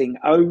dancing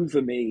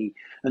over me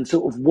and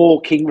sort of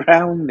walking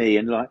round me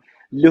and like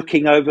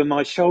looking over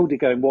my shoulder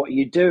going, what are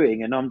you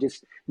doing? And I'm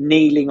just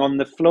kneeling on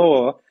the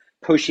floor,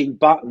 pushing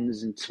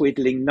buttons and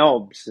twiddling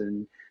knobs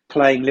and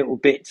playing little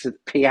bits of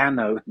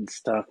piano and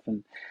stuff.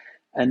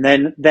 And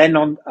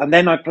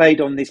then I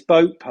played on this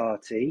boat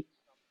party,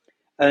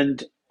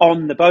 and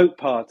on the boat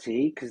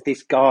party, because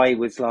this guy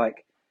was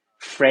like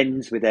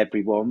friends with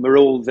everyone, were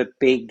all the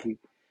big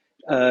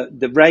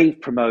the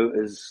rave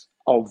promoters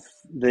of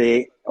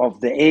the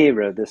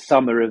era, the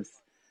summer of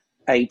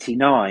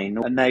 '89,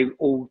 and they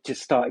all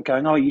just started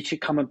going, "Oh, you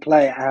should come and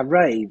play at our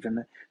rave."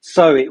 And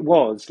so it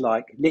was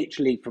like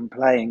literally from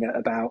playing at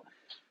about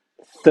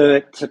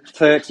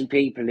 30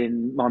 people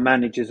in my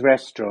manager's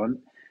restaurant.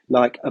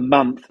 Like a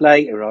month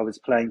later, I was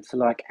playing to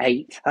like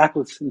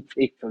 8,000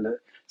 people at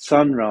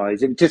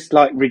Sunrise. It was just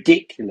like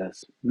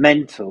ridiculous,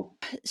 mental.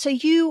 So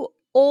you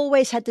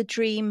always had the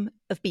dream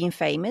of being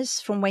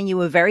famous from when you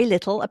were very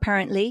little,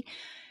 apparently.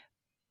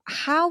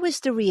 How was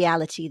the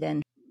reality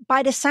then?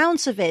 By the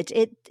sounds of it,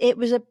 it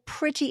was a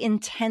pretty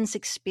intense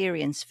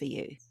experience for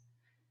you.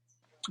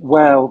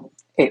 Well,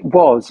 it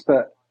was,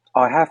 but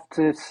I have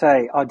to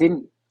say, I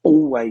didn't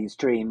always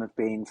dream of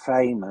being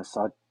famous.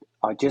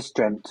 I just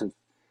dreamt of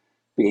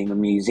being a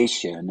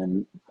musician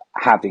and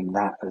having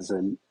that as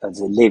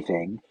a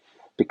living,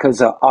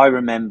 because I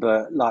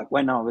remember like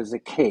when I was a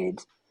kid,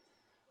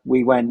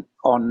 we went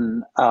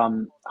on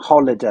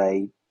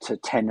holiday to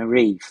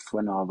Tenerife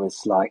when I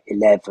was like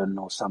 11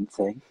 or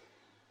something,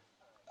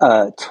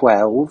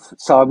 12.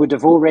 So I would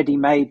have already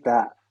made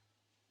that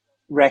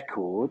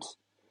record.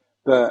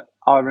 But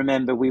I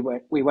remember we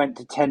went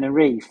to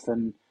Tenerife,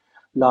 and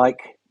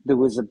like there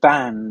was a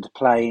band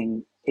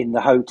playing in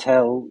the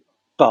hotel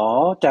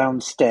bar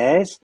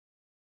downstairs.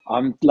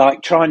 I'm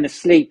like trying to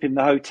sleep in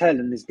the hotel,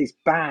 and there's this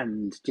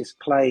band just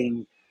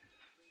playing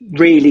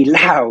really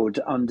loud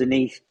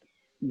underneath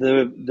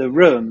the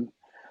room.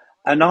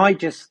 And I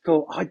just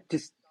thought I'd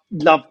just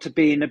love to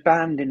be in a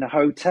band in a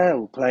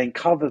hotel playing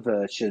cover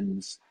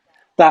versions.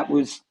 That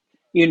was,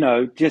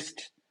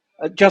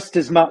 just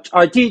as much.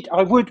 I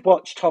would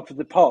watch Top of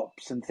the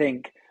Pops and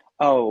think,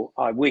 oh,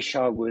 I wish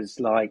I was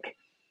like,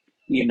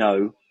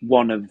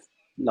 one of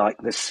like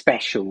the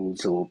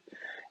specials or,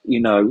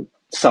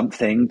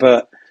 something.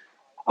 But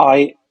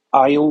I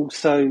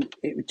also,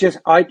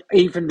 I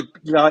even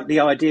like the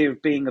idea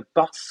of being a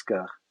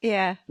busker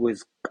Yeah.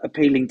 was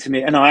appealing to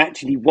me. And I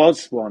actually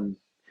was one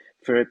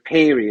for a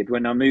period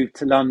when I moved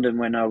to London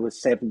when I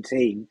was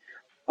 17.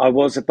 I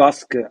was a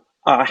busker.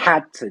 I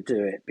had to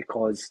do it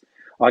because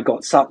I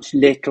got such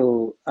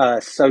little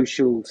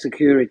social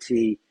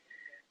security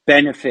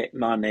benefit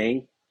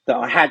money that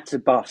I had to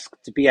busk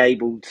to be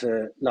able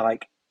to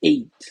like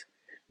eat,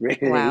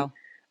 really, Wow.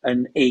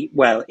 and eat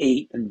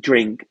and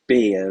drink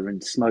beer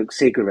and smoke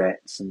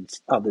cigarettes and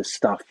other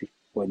stuff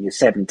when you're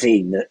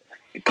 17 that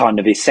kind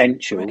of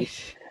essential.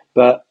 Right.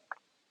 But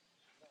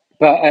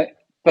but uh,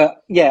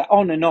 but yeah,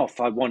 on and off,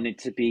 I wanted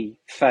to be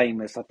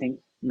famous. I think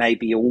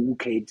maybe all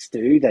kids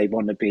do. They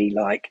want to be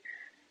like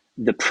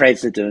the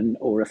president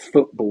or a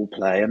football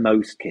player.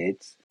 Most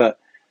kids, but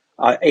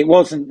it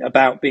wasn't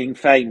about being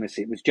famous.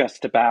 It was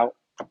just about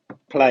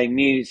playing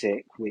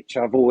music, which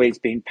I've always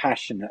been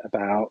passionate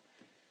about.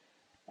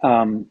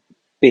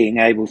 Being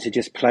able to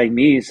just play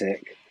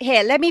music.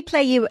 Here, let me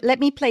play you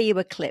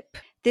a clip.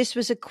 This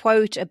was a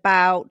quote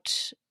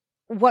about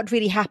what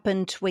really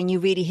happened when you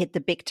really hit the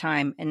big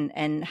time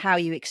and how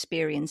you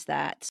experienced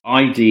that.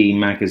 ID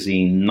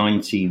magazine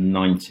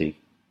 1990.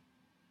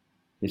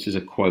 This is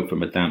a quote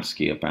from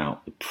Adamski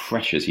about the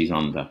pressures he's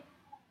under.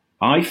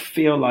 I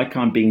feel like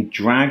I'm being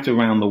dragged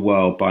around the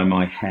world by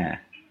my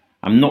hair.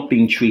 I'm not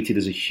being treated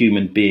as a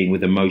human being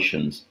with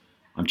emotions.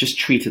 I'm just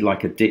treated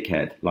like a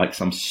dickhead, like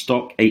some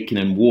stock Aitken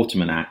and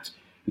Waterman act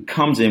who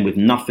comes in with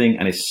nothing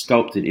and is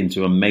sculpted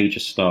into a major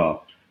star.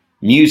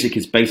 Music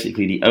is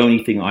basically the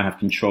only thing I have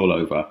control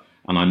over,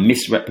 and I'm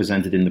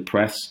misrepresented in the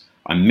press,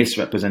 I'm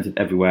misrepresented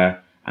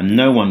everywhere, and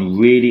no one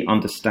really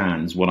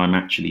understands what I'm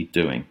actually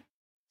doing.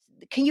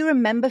 Can you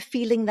remember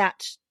feeling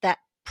that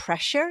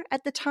pressure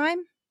at the time?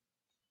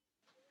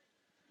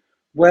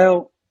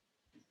 Well,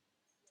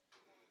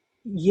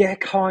 yeah,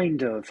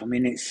 kind of. I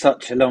mean, it's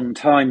such a long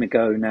time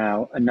ago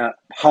now, and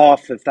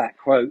half of that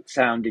quote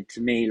sounded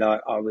to me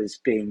like I was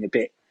being a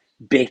bit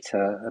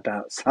bitter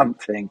about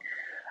something.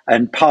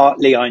 And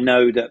partly I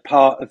know that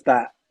part of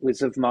that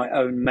was of my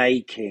own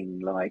making,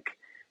 like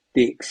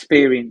the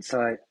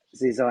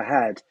experiences I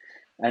had.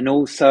 And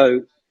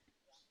also,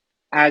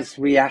 as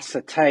we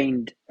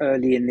ascertained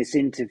early in this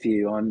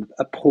interview, I'm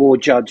a poor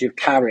judge of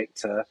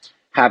character,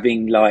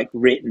 having like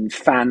written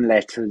fan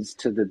letters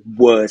to the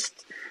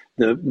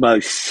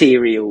most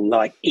serial,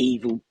 like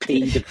evil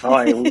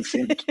paedophiles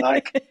in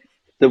like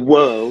the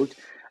world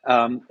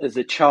as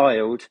a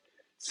child.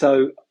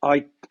 So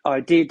I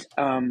did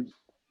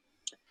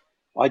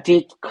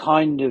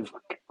kind of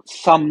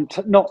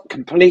not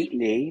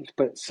completely,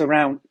 but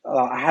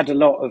I had a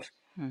lot of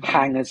Mm-hmm.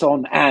 hangers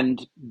on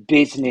and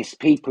business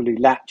people who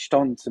latched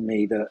on to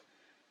me that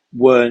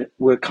were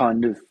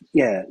kind of,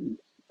 yeah,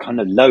 kind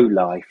of low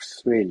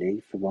lifes,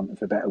 really, for want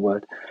of a better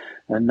word.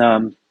 And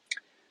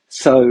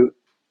so,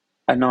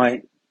 and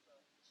I,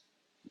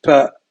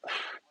 but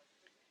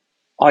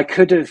I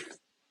could have,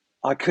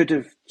 I could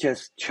have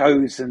just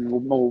chosen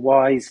more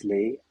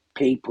wisely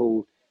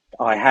people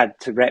I had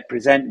to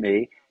represent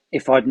me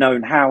if I'd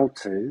known how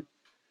to.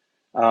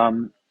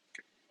 Um,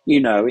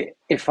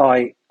 if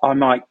I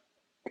might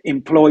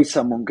employ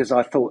someone because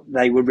I thought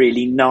they were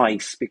really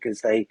nice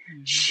because they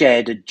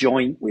shared a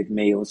joint with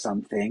me or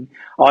something.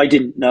 I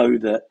didn't know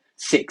that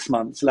 6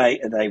 months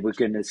later they were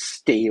going to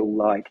steal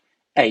like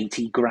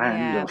 80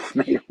 grand Yeah. off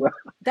me.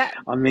 That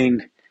I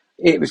mean,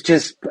 it was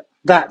just,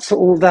 that's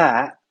all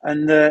that.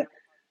 And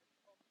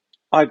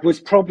I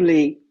was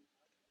probably,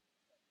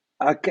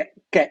 I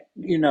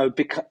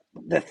because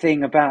the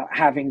thing about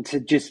having to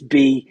just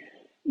be,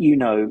 you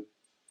know,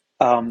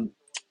 um,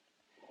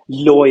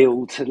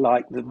 loyal to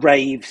like the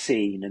rave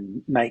scene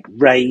and make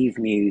rave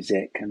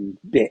music and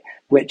bit,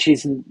 which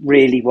isn't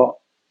really what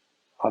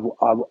I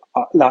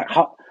like.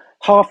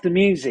 Half the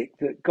music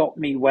that got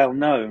me well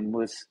known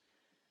was,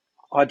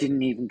 I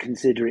didn't even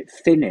consider it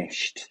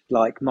finished.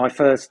 Like my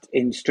first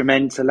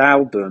instrumental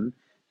album,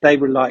 they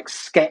were like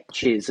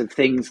sketches of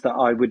things that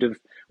I would have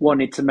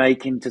wanted to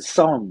make into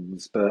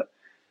songs,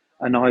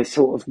 and I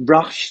sort of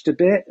rushed a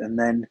bit, and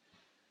then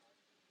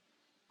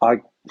I,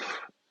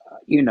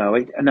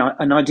 and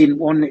I didn't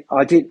want it.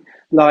 I did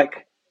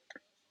like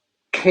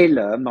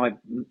Killer, my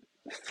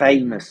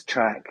famous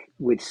track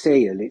with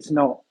Seal. It's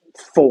not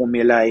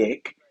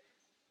formulaic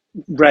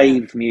no.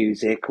 rave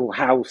music or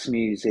house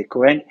music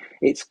or any,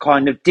 it's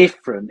kind of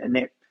different, and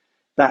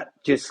that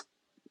just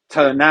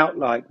turned out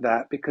like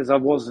that because I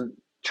wasn't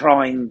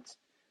trying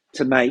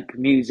to make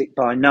music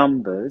by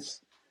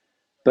numbers.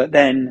 But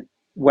then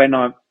when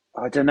I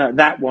don't know,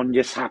 that one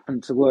just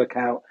happened to work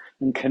out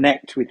and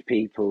connect with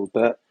people.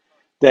 But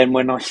then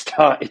when I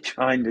started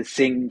trying to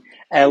sing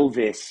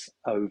Elvis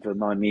over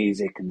my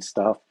music and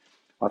stuff,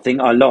 I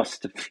think I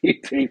lost a few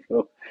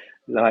people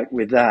like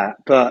with that.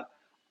 But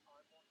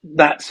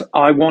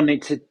I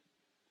wanted to,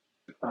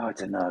 I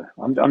don't know.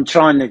 I'm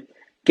trying to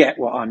get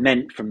what I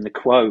meant from the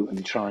quote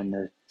and trying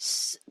to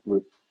S-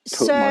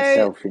 put So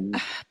myself in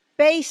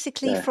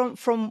basically, there.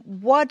 from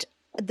what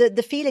the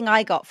feeling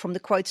I got from the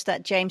quotes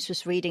that James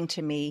was reading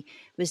to me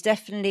was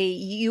definitely,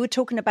 you were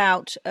talking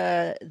about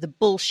the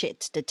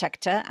bullshit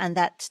detector and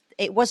that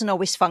it wasn't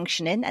always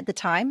functioning at the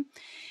time,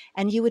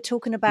 and you were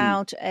talking Mm.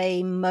 about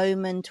a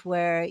moment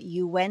where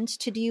you went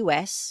to the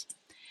US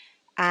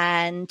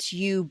and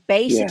you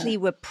Yeah, basically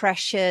were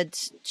pressured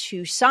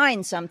to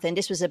sign something.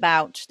 This was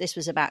about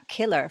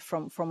Killer,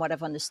 from what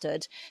I've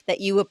understood,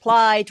 that you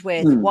applied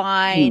with mm.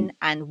 wine Mm.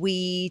 and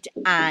weed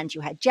and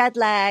you had jet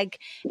lag,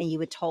 and you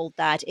were told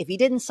that if you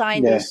didn't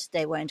sign Yeah. this,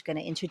 they weren't going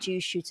to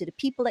introduce you to the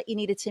people that you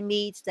needed to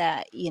meet,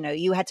 that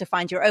you had to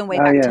find your own way Oh,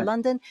 back to yeah.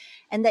 London,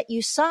 and that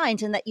you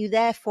signed, and that you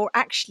therefore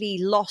actually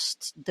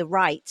lost the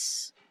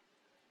rights,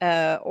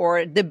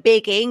 or the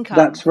big income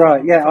That's right.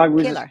 from Yeah, I from was.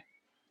 Killer.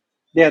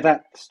 Yeah,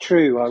 that's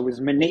true. I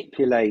was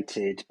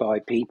manipulated by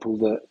people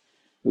that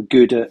were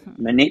good at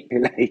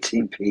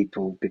manipulating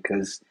people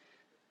because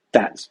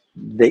that's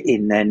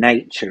in their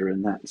nature,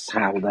 and that's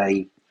how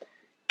they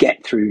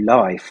get through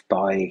life,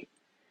 by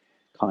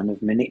kind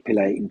of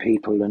manipulating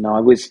people. And I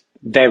was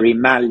very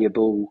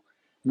malleable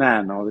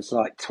man. I was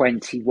like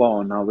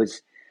 21.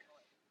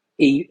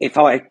 If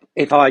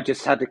I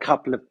just had a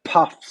couple of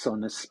puffs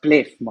on a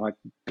spliff, my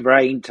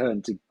brain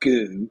turned to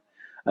goo,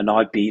 and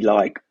I'd be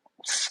like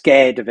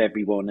scared of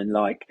everyone and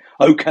like,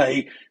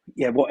 okay,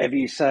 yeah, whatever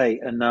you say.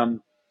 And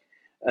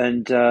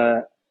and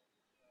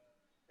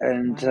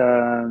Wow.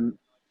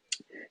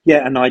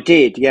 yeah, and I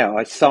did. Yeah,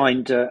 I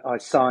signed.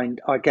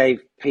 I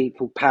gave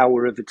people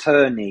power of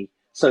attorney,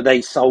 so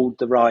they sold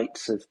the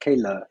rights of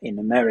Killer in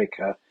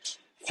America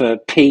for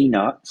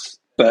peanuts,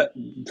 but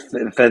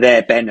for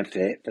their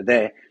benefit, for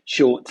their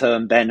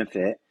short-term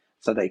benefit,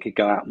 so they could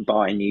go out and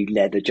buy a new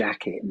leather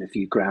jacket and a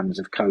few grams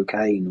of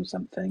cocaine or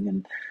something,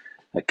 and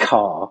a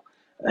car,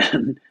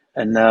 and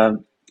and,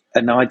 um,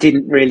 and I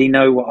didn't really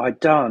know what I'd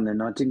done,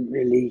 and I didn't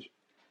really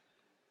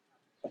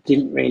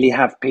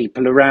have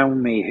people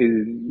around me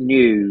who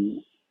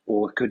knew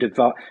or could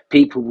advise.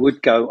 People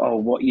would go, "Oh,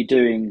 what are you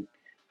doing,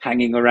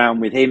 hanging around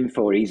with him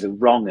for? He's a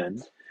wrong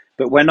 'un."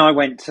 But when I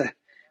went to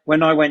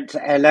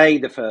LA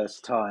the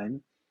first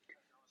time,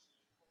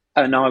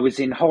 and I was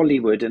in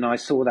Hollywood and I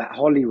saw that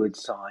Hollywood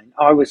sign,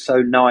 I was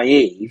so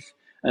naive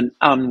and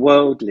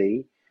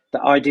unworldly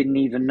that I didn't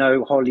even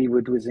know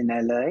Hollywood was in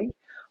LA.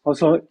 I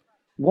was like,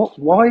 what?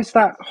 Why is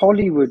that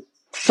Hollywood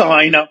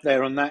sign up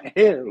there on that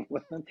hill?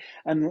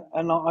 And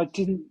I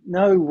didn't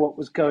know what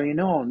was going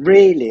on.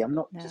 Really, I'm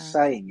not just No.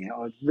 saying it.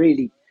 I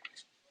really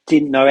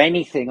didn't know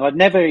anything. I'd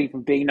never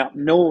even been up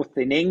north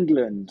in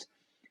England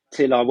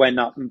till I went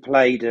up and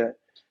played at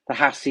the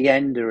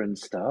Hacienda and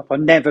stuff.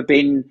 I'd never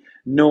been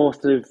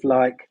north of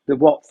like the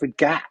Watford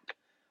Gap.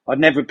 I'd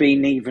never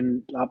been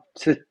even up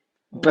to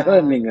Wow.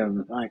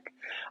 Birmingham. Like,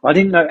 I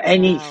didn't know Wow.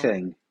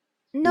 anything.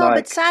 No,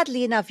 but Like,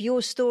 sadly enough,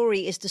 your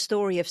story is the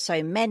story of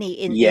so many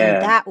in yeah,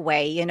 that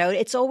way. You know,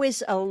 it's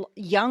always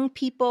young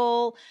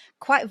people,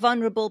 quite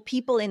vulnerable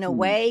people in a mm,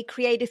 way,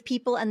 creative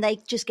people, and they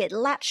just get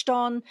latched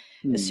on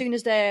as mm, soon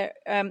as they're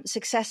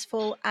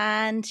successful.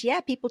 And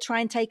yeah, people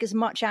try and take as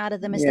much out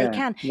of them as they yeah,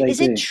 can. they Is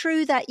it do.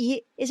 true that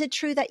is it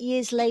true that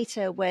years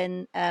later,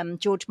 when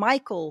George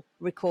Michael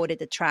recorded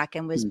the track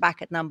and was Mm,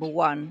 back at number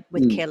one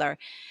with mm. Killer,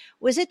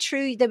 was it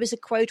true there was a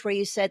quote where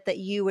you said that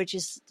you were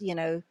just, you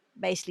know,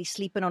 basically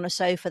sleeping on a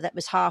sofa that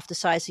was half the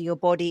size of your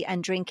body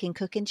and drinking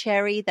cooking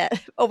cherry,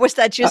 that or was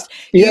that just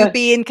you Yeah,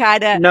 being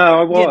kind of,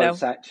 no, I you know,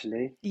 was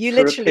actually you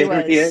for a literally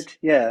was. period.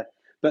 Yeah,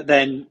 but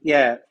then,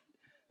 yeah,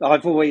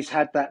 I've always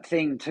had that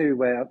thing too,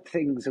 where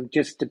things are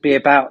just to be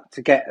about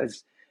to get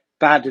as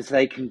bad as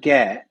they can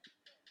get,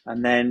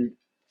 and then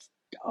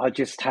I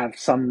just have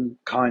some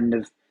kind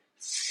of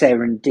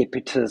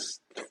serendipitous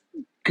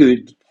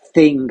good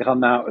thing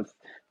come out of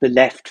the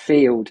left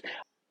field.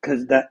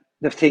 Because that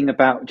the thing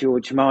about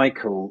George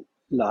Michael,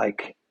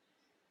 like,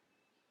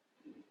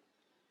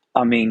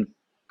 I mean,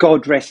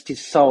 God rest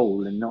his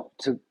soul, and not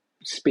to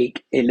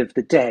speak ill of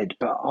the dead,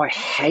 but I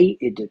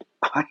hated it.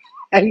 I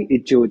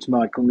hated George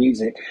Michael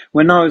music.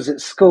 When I was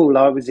at school,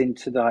 I was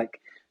into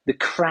like the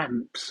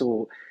Cramps,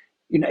 or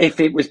you know, if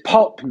it was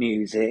pop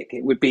music,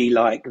 it would be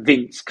like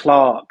Vince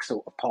Clarke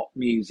sort of pop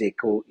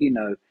music, or you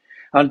know,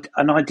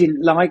 and I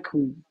didn't like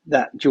all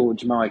that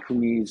George Michael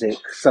music,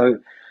 so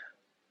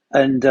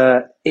and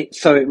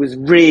it was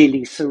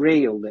really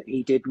surreal that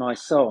he did my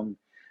song,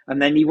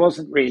 and then he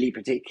wasn't really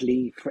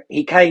particularly.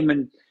 He came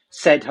and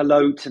said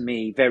hello to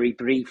me very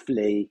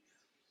briefly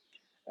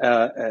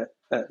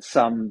at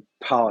some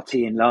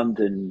party in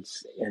London,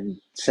 and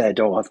said,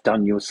 "Oh, I've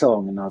done your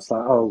song," and I was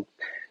like, "Oh,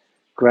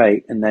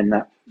 great!" And then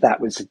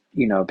that was,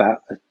 you know,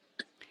 about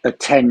a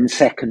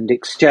 10-second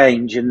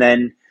exchange, and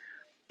then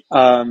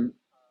um,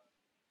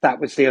 that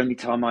was the only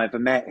time I ever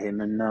met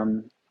him, and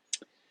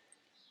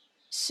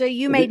So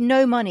you made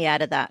no money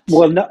out of that.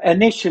 well, no,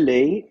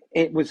 initially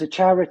it was a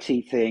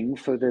charity thing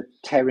for the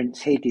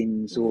Terence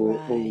Higgins,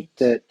 or Right.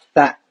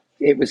 that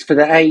it was for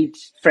the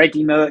AIDS,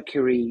 Freddie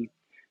Mercury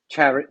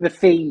charity, the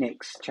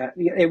Phoenix.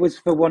 It was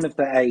for one of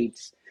the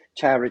AIDS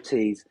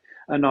charities,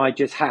 and I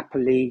just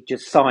happily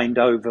just signed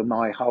over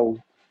my whole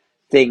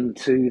thing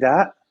to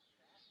that,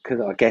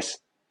 because I guess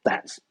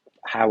that's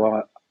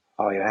how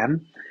I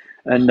am.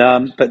 And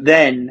um, but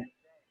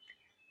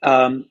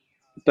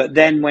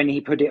then when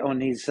he put it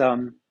on his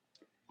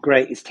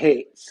greatest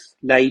hits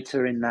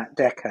later in that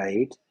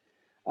decade,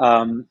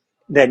 um,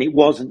 then it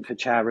wasn't for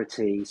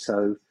charity.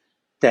 So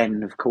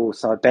then, of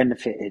course, I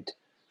benefited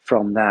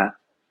from that.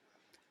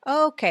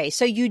 Okay,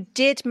 so you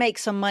did make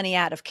some money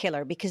out of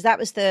Killer, because that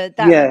was the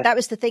Yeah, that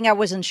was the thing I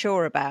wasn't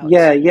sure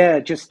yeah, about. yeah.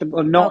 Just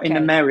well, not in Okay.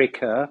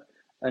 America,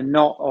 and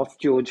not off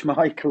George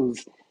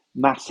Michael's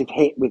massive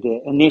hit with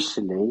it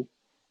initially.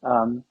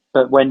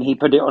 But when he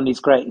put it on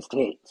his greatest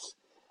hits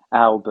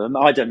album,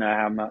 I don't know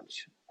how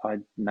much I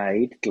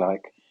made,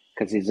 like,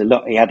 because he's a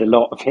lot. He had a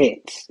lot of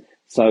hits,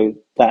 so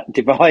that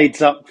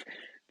divides up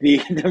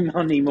the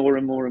money more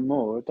and more and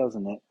more,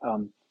 doesn't it?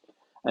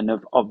 And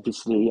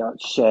obviously, I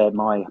share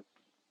my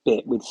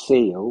bit with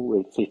Seal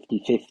with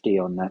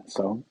 50-50 on that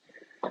song,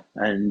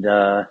 and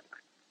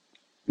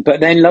but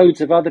then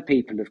loads of other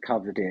people have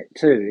covered it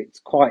too. It's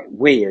quite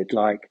weird,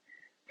 like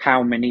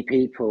how many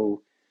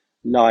people,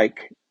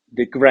 like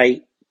the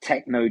great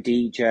techno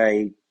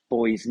DJ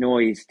Boys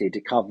Noise, did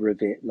a cover of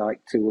it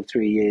like 2 or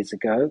 3 years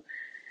ago,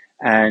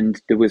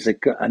 and there was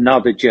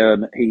another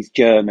German. He's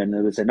German.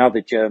 There was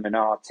another German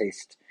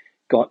artist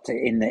got to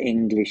in the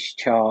English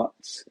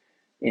charts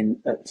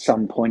in at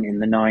some point in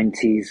the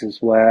 90s as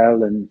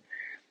well, and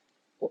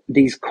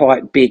these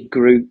quite big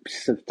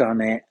groups have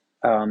done it.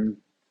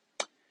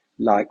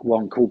 Like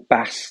one called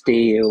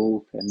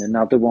Bastille and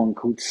another one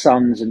called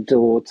Sons and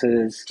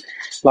Daughters.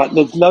 Like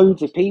there's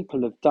loads of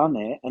people have done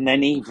it, and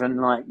then even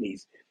like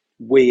these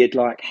weird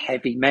like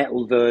heavy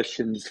metal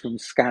versions from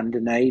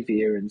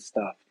Scandinavia and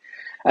stuff.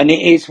 And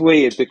it is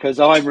weird because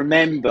I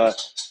remember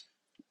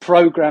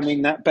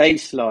programming that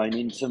bass line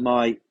into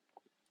my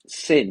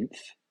synth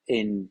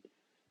in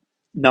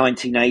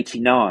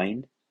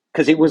 1989,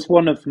 because it was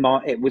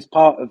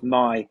part of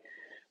my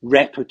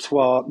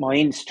repertoire, my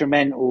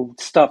instrumental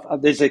stuff.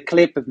 There's a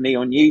clip of me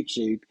on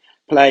YouTube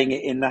playing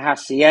it in the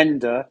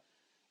hacienda,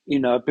 you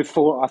know,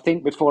 before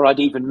I'd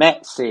even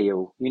met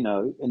Seal, you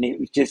know, and it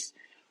was just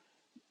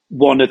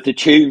one of the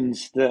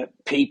tunes that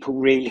people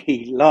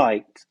really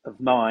liked of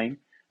mine,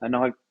 and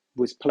I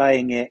was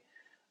playing it,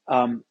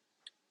 um,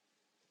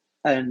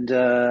 and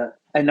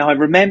I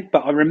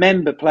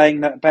remember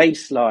playing that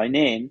bass line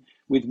in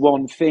with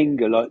one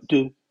finger, like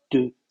do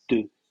do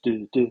do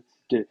do do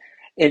do,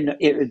 and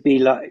it would be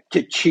like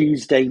to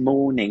Tuesday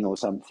morning or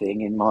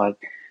something in my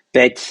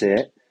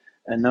bedsit,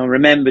 and I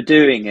remember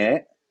doing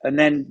it, and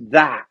then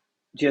that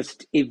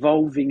just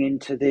evolving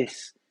into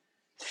this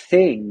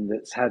thing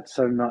that's had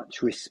so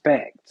much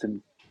respect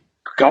and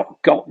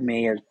got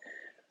me a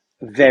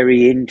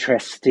very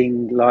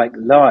interesting like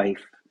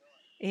life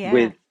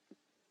with Yeah.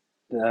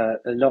 a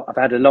lot. I've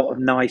had a lot of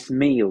nice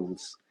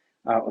meals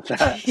out of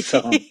that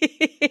song.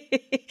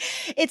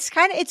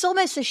 It's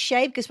almost a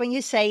shame because when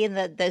you're saying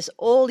that there's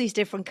all these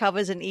different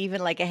covers and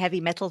even like a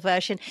heavy metal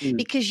version,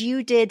 because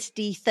you did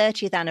the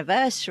 30th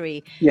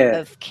anniversary Yeah,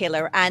 of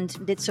Killer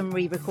and did some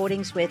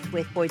re-recordings with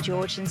Boy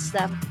George and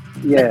stuff.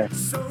 yeah.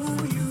 So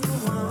you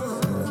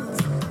want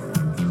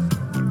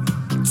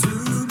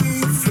to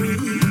be free,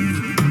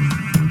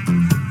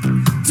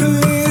 to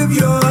live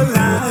your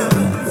life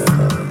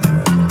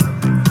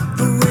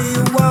the way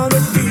you want to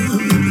be.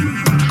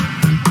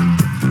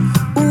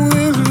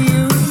 Will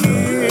you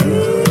give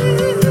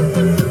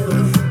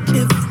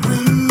if we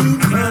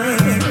cry?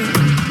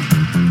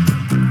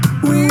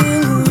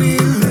 Will we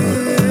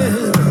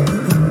live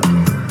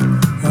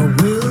or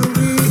will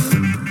we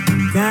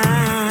die?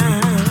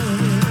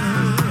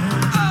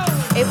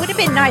 It would have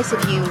been nice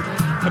if you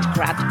had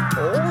grabbed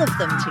all of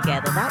them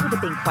together. That would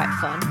have been quite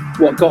fun.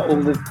 What, got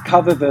all the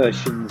cover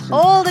versions?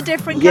 All the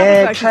different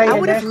Yeah, cover versions. I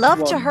would have KLF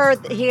loved to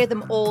one. hear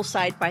them all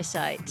side by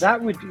side.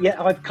 That would,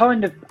 yeah.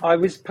 I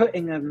was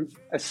putting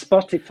a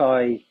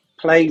Spotify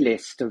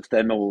playlist of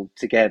them all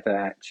together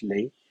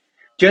actually,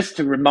 just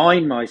to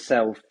remind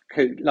myself,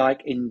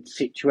 like in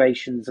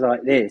situations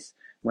like this,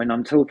 when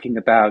I'm talking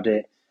about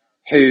it,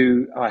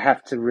 who I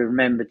have to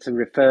remember to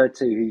refer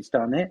to who's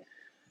done it,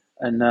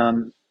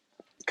 and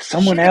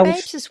someone Sugar else.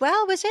 Babes as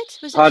well, was it?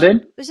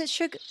 Pardon? Was it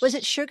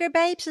Sugar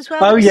Babes as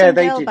well? Oh There was yeah, some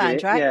they girl did band,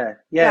 it. right? Yeah,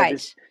 yeah.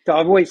 Right. I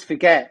always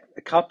forget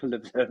a couple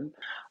of them.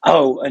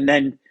 Oh, and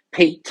then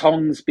Pete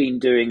Tong's been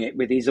doing it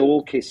with his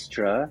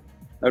orchestra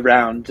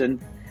around,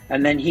 and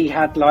then he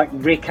had like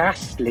Rick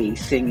Astley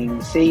singing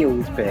the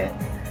Seals bit,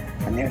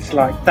 and it's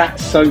like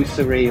that's so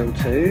surreal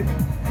too.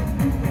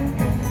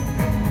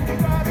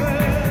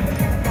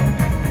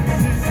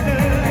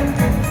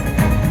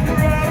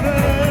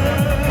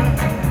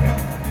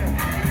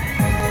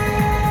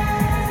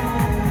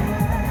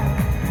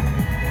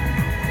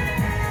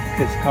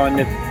 It's kind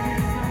of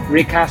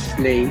Rick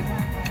Astley.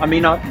 I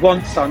mean,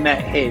 once I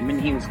met him, and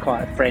he was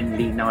quite a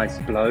friendly, nice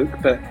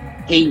bloke. But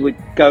he would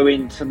go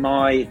into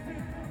my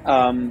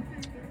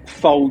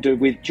folder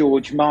with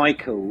George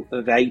Michael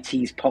of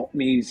 80s pop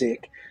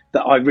music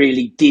that I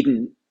really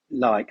didn't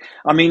like.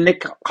 I mean, the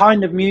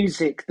kind of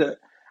music that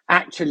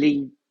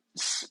actually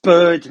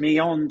spurred me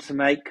on to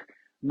make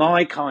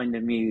my kind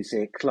of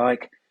music.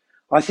 Like,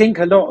 I think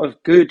a lot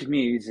of good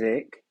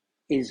music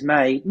is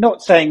made,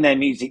 not saying their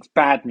music's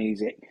bad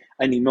music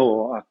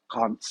anymore. I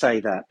can't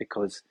say that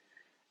because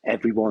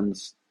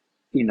everyone's,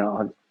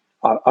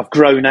 I've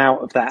grown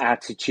out of that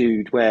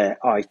attitude where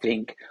I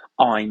think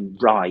I'm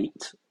right,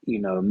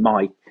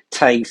 my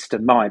taste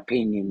and my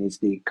opinion is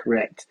the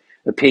correct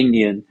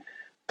opinion.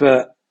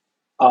 But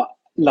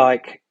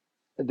like,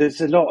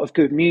 there's a lot of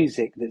good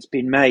music that's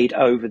been made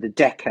over the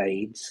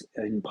decades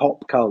in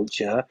pop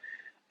culture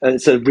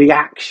as a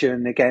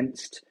reaction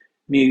against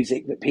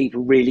music that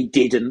people really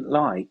didn't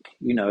like.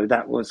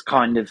 That was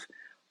kind of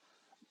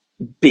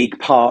big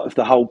part of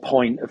the whole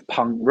point of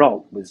punk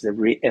rock, was a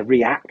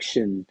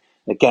reaction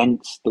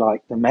against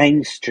like the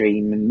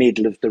mainstream and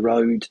middle of the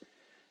road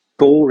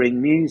boring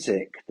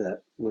music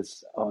that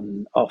was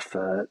on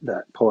offer at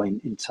that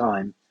point in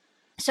time.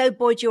 So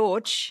Boy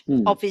George,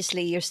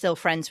 obviously you're still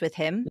friends with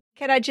him.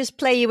 Can I just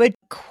play you a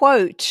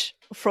quote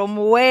from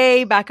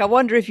way back? I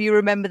wonder if you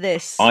remember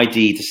this.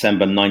 ID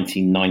December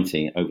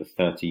 1990, over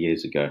 30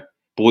 years ago.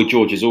 Boy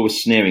George is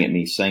always sneering at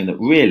me, saying that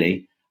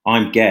really,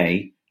 I'm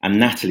gay and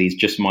Natalie's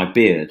just my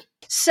beard.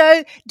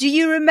 So do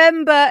you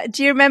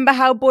remember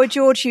how Boy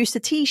George used to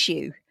tease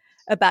you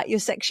about your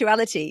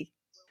sexuality?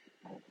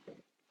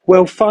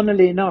 Well,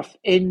 funnily enough,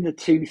 in the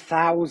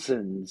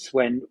 2000s,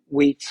 when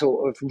we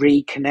sort of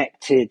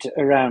reconnected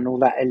around all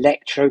that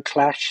electro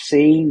clash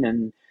scene,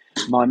 and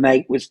my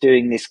mate was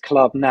doing this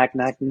club Nag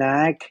Nag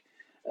Nag,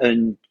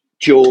 and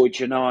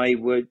George and I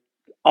were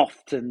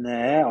often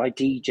there. I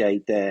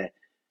DJ'd there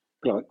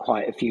like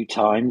quite a few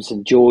times,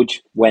 and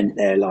George went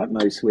there like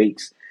most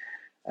weeks.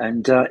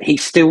 And he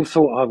still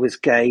thought I was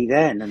gay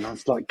then, and I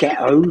was like, "Get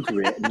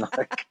over it!"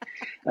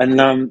 And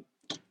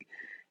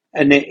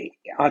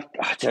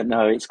I don't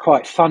know. It's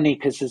quite funny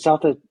because there's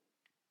other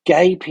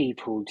gay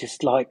people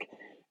just like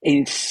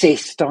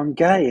insist I'm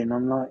gay, and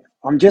I'm like,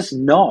 I'm just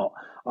not.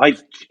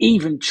 I've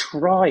even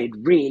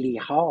tried really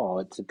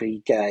hard to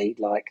be gay,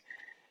 like,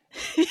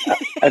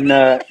 and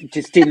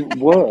just didn't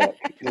work.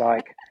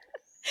 Like,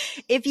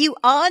 If you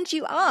aren't,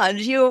 you aren't.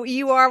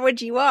 You are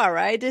what you are,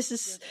 right? This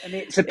is, and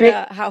it's a bit,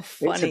 how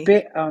funny. it's a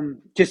bit,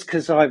 just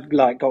because I've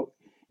like got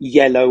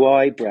yellow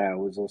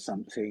eyebrows or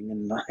something,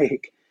 and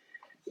like,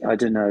 I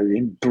don't know,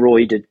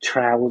 embroidered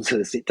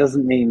trousers. It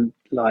doesn't mean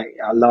like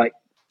I like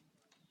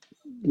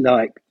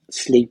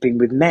sleeping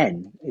with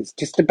men. It's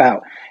just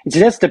about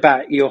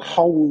your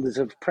holes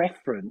of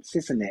preference,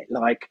 isn't it?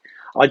 Like,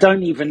 I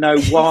don't even know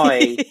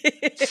why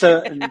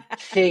certain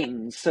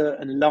things,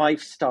 certain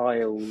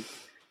lifestyle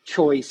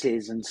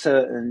choices and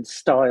certain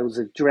styles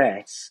of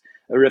dress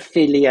are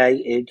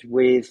affiliated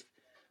with,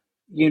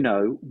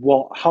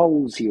 what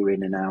holes you're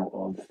in and out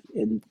of.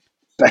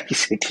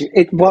 basically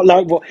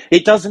what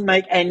it doesn't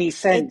make any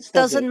sense, It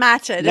does doesn't it?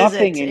 matter, does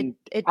Nothing it? in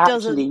It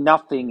doesn't. Actually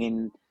nothing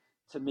in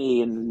to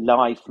me in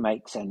life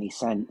makes any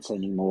sense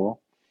anymore.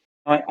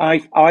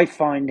 I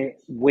find it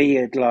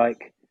weird,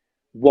 like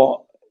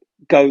what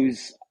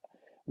goes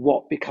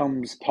what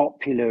becomes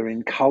popular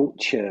in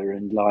culture,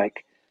 and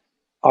like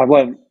I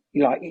won't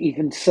like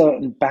even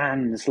certain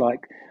bands,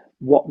 like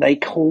what they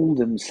call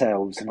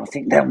themselves, and I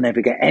think they'll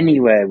never get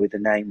anywhere with a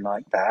name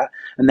like that.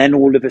 And then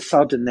all of a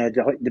sudden they're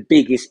like the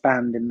biggest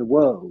band in the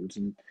world,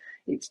 and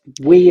it's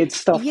weird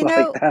stuff You like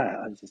know, that.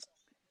 I just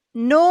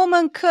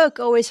Norman Cook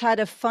always had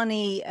a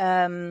funny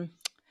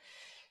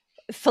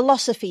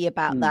philosophy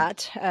about mm,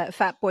 that.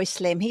 Fatboy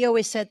Slim, he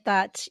always said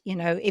that, you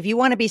know, if you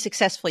want to be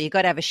successful, you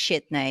got to have a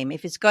shit name.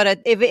 If it's got a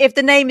if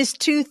the name is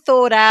too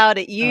thought out,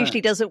 it uh,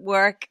 usually doesn't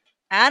work.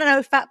 I don't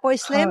know, Fatboy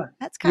Slim. huh.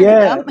 That's kind of Yeah,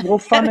 dumb. well,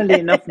 funnily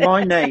enough,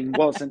 my name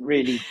wasn't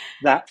really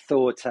that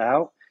thought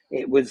out.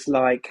 It was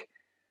like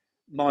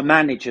my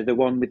manager, the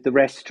one with the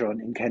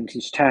restaurant in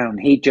Kentish Town,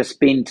 he'd just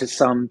been to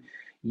some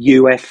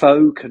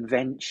UFO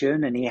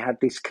convention, and he had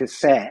this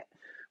cassette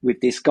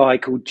with this guy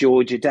called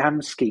George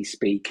Adamski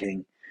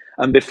speaking.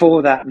 And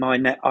before that,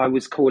 I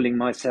was calling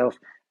myself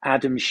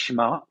Adam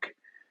Schmuck,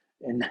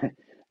 and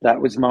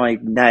that was my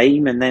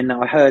name. And then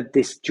I heard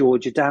this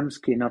George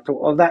Adamski, and I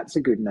thought, oh, that's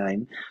a good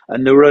name.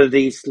 And there were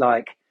these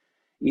like,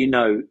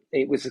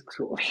 it was a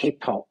sort of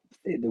hip hop.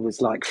 There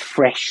was like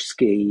Fresh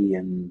Ski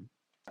and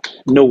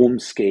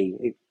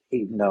Normski,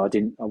 even though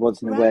I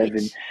wasn't aware of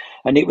him, Right.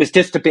 and it was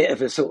just a bit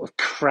of a sort of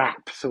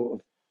crap sort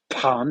of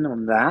pun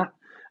on that.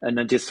 And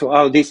I just thought,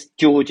 oh, this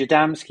George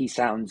Adamski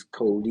sounds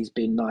cool. He's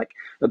been like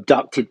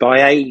abducted by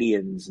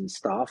aliens and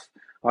stuff.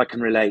 I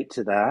can relate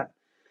to that.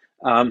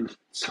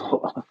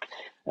 Sort of,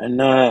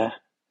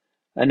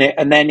 and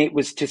and then it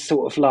was just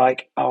sort of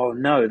like, oh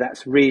no,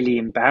 that's really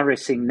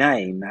embarrassing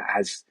name.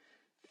 As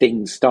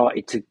things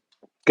started to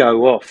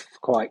go off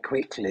quite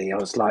quickly, I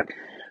was like,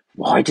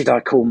 why did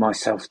I call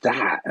myself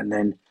that? And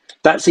then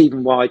that's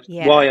even why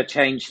Yeah. I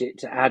changed it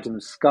to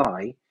Adam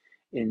Sky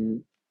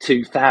in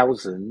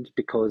 2000,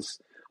 because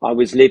I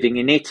was living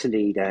in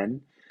Italy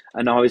then,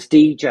 and I was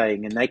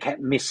DJing, and they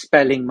kept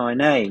misspelling my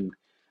name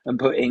and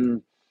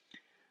putting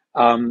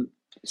um,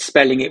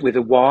 spelling it with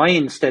a Y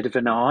instead of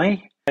an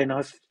I. And I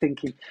was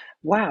thinking,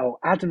 wow,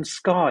 Adam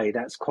Sky,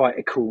 that's quite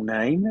a cool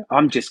name.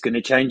 I'm just going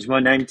to change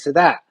my name to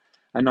that.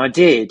 And I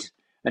did.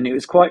 And it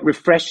was quite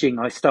refreshing.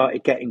 I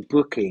started getting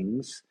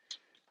bookings.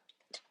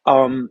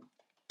 Um,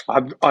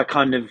 I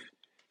kind of,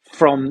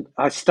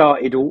 I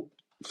started all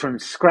from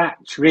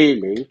scratch,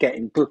 really,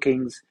 getting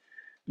bookings,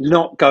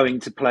 not going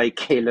to play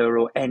Killer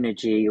or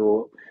Energy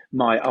or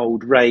my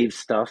old rave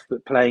stuff,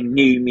 but playing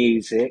new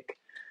music.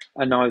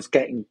 And I was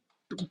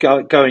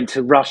going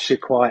to Russia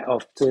quite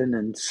often,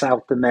 and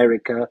South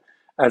America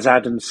as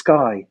Adam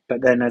Sky.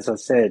 But then, as I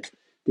said,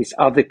 this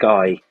other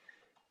guy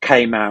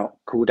came out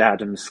called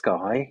Adam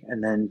Sky,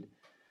 and then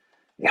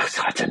yes,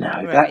 I don't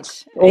know.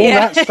 That's Right. all Yeah.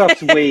 that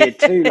stuff's weird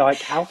too.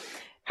 Like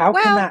how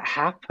can Well, that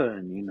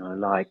happen?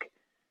 Like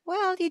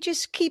Well, you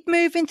just keep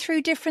moving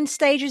through different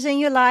stages in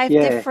your life,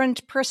 yeah.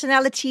 different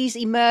personalities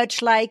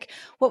emerge. Like,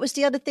 what was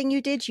the other thing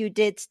you did? You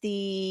did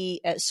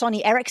the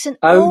Sonny Erickson.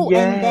 Oh Oh,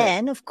 and yeah.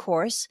 then, of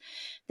course,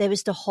 there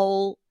was the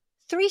whole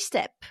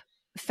three-step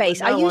Well,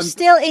 phase. Are no, you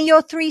still in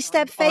your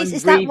three-step phase? I'm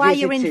Is that why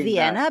you're in revisiting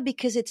that. Vienna?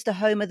 Because it's the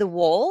home of the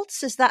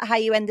waltz? Is that how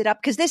you ended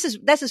up? Because this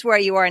is where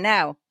you are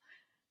now,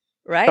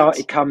 right?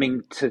 Started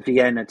coming to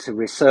Vienna to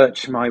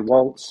research my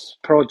waltz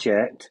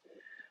project,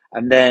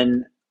 and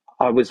then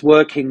I was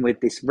working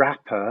with this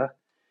rapper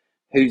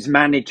whose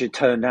manager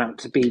turned out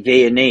to be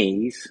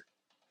Viennese.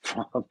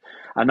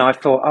 And I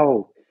thought,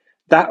 oh,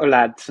 that will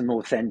add some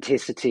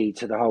authenticity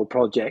to the whole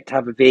project,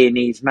 have a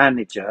Viennese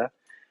manager.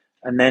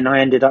 And then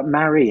I ended up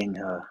marrying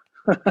her.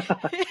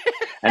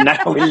 And now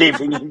we're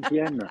living in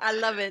Vienna. I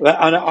love it.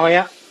 And I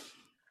am,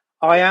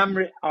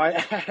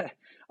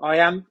 I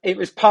am, it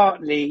was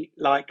partly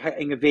like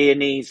getting a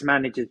Viennese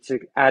manager to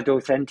add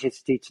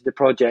authenticity to the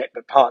project,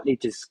 but partly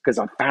just because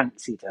I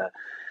fancied her.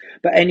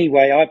 But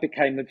anyway, I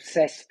became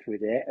obsessed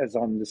with it, as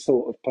I'm the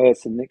sort of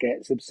person that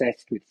gets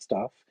obsessed with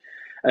stuff,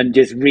 and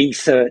just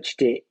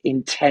researched it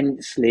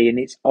intensely in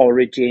its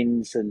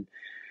origins,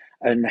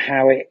 and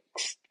how it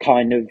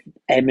kind of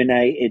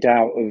emanated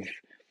out of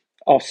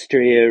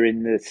Austria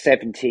in the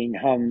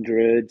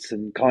 1700s,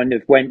 and kind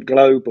of went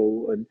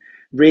global, and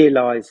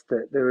realized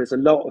that there is a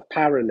lot of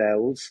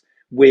parallels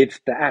with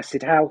the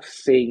acid house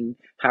scene,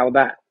 how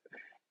that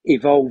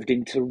evolved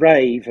into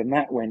rave, and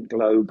that went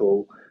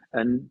global.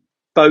 And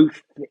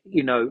both,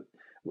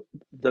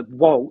 the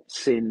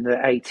waltz in the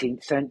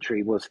 18th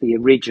century was the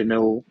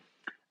original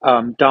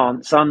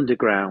dance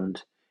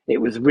underground.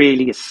 It was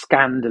really a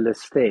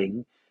scandalous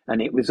thing,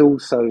 and it was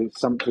also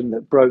something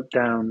that broke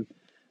down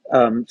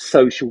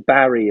social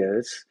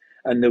barriers.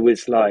 And there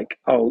was like,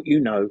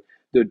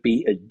 there'd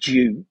be a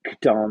duke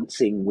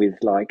dancing with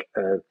like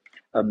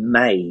a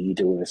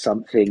maid or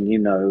something,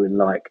 and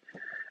like,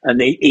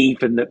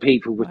 even that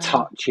people were Wow.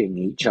 touching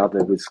each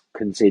other was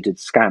considered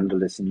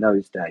scandalous in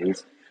those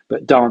days.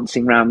 But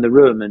dancing around the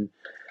room,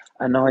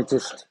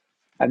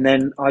 and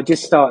then I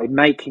just started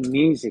making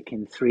music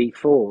in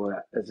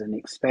 3/4 as an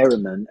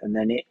experiment, and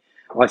then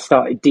I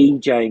started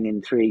DJing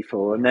in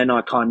 3/4, and then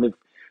I kind of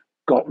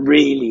got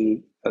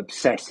really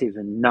obsessive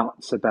and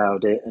nuts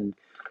about it, and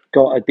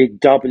got a big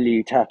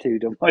W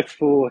tattooed on my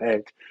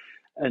forehead,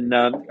 and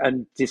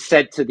just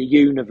said to the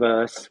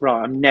universe,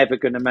 right,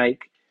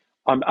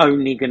 I'm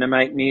only going to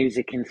make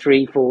music in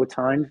 3/4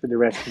 time for the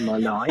rest of my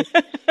life.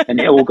 And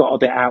it all got a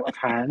bit out of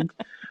hand.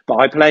 But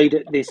I played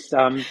at this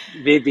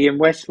Vivienne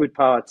Westwood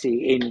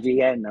party in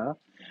Vienna,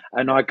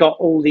 and I got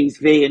all these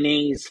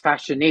Viennese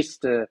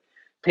fashionista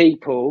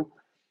people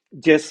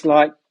just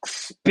like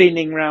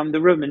spinning around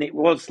the room, and it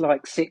was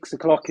like 6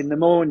 o'clock in the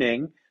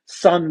morning.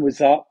 Sun was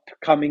up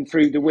coming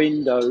through the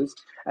windows,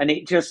 and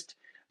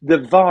the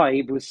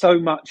vibe was so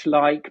much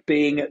like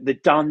being at the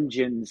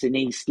Dungeons in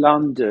East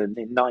London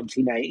in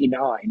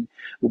 1989,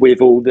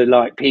 with all the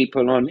like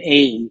people on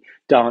E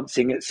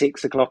dancing at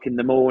 6 o'clock in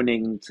the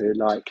morning to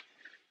like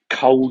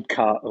Cold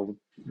Cut or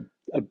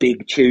a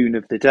big tune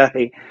of the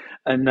day,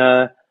 and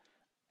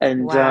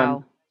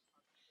Wow.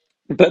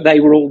 but they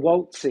were all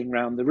waltzing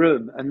around the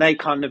room, and they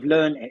kind of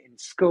learned it in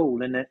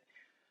school, and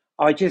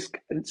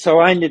so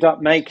I ended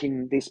up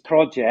making this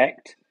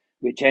project,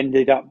 which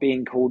ended up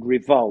being called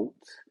Revolt,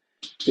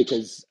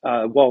 because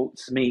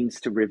waltz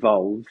means to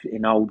revolve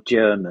in old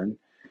German.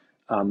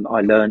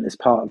 I learned as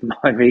part of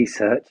my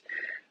research.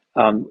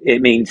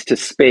 It means to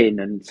spin,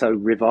 and so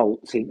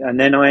revolt. And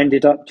then I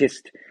ended up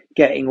just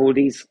getting all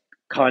these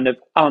kind of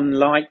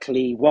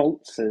unlikely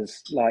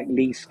waltzers like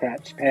Lee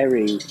Scratch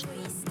Perry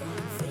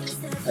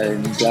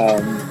and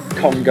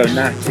Congo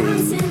Natty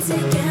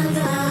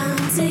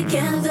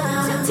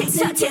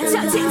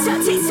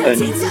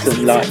and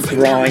some like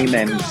grime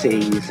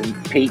MCs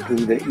and people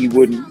that you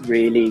wouldn't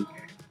really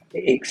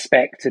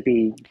expect to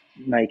be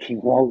making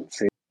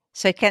waltzes.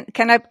 So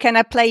can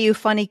I play you a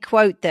funny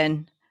quote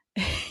then?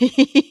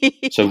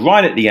 So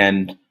right at the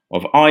end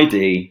of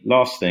ID,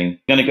 last thing, I'm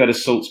going to go to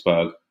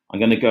Salzburg. I'm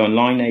going to go and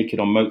lie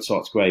naked on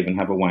Mozart's grave and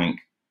have a wank.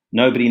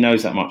 Nobody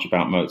knows that much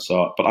about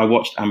Mozart, but I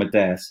watched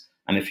Amadeus,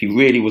 and if he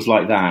really was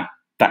like that,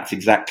 that's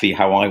exactly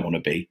how I want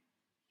to be.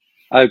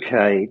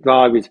 Okay,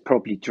 well, I was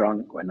probably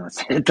drunk when I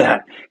said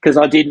that, because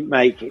I didn't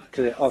make it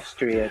to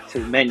Austria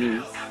till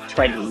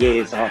 20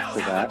 years after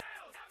that.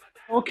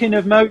 Talking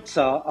of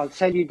Mozart, I'll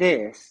tell you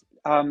this.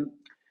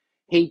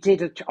 He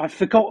did I've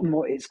forgotten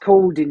what it's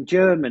called in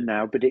German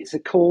now, but it's a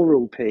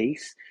choral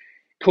piece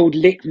called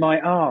Lick My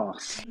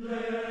Arse.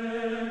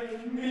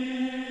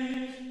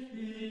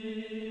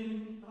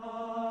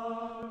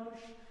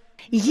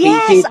 He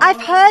Yes, did.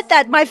 I've heard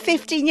that. My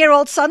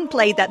 15-year-old son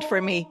played that for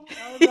me.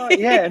 Oh, right,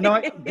 yeah. And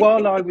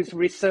while I was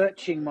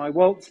researching my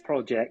waltz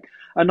project,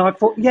 and I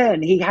thought, yeah,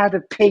 and he had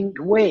a pink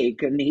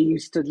wig, and he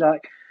used to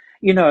like,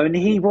 and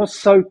he was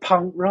so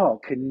punk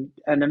rock and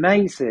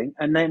amazing.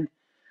 And then,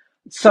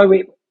 so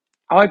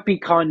I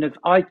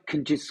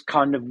can just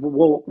kind of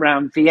walk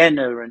around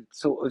Vienna and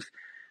sort of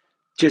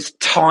just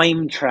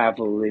time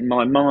travel in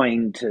my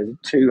mind to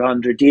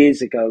 200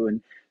 years ago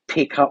and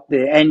pick up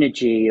the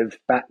energy of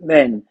back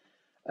then.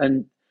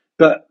 And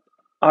but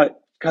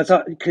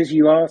because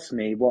you asked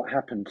me what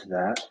happened to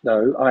that,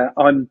 though,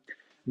 I'm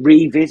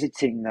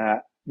revisiting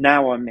that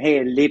now. I'm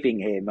here, living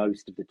here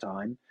most of the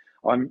time.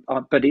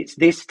 But it's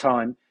this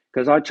time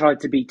because I tried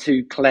to be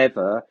too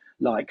clever,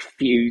 like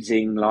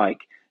fusing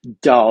like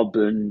dub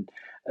and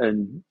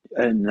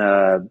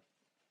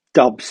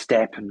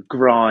dubstep and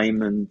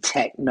grime and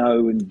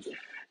techno and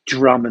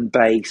drum and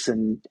bass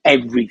and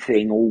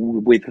everything all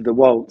with the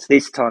waltz.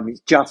 This time it's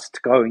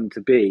just going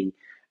to be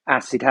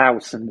acid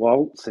house and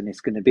waltz, and it's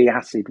going to be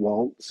acid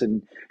waltz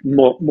and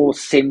more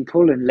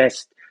simple and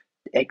less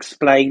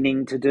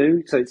explaining to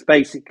do. So it's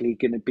basically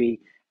going to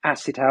be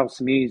acid house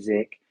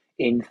music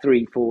in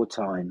 3/4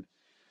 time.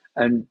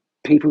 And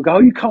people go, oh,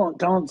 you can't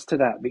dance to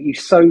that, but you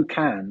so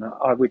can.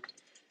 I would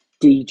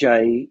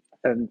DJ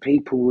and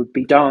people would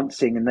be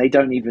dancing and they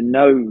don't even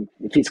know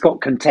if it's got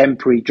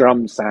contemporary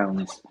drum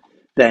sounds,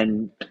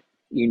 then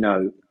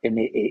and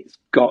it's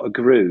got a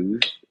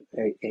groove.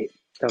 It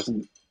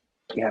doesn't.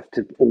 You have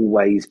to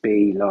always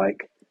be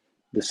like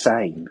the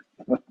same.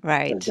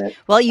 Right. That,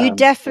 Well, you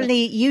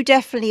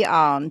definitely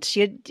aren't.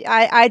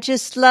 I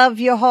just love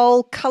your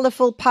whole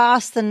colorful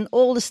past and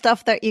all the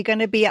stuff that you're going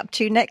to be up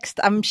to next.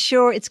 I'm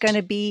sure it's going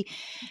to be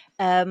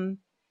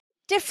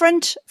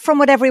different from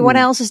what everyone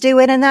else is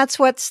doing, and that's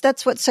what's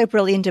so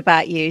brilliant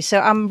about you.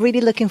 So I'm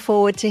really looking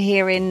forward to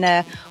hearing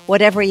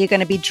whatever you're going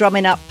to be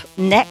drumming up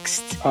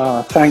next.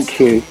 Thank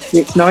you.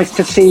 It's nice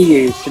to see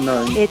you,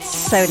 Simone. It's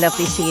so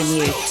lovely seeing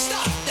you.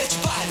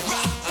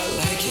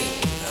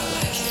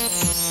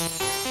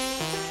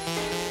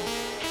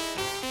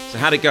 So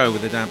how'd it go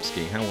with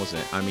Adamski? How was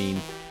it? I mean,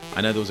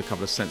 I know there was a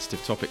couple of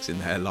sensitive topics in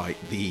there, like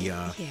the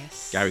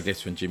Gary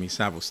Glitter and Jimmy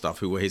Savile stuff,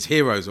 who were his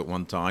heroes at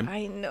one time.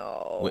 I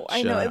know.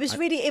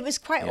 It was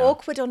quite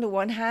awkward on the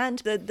one hand.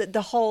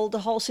 The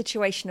whole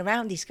situation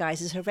around these guys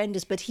is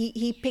horrendous, but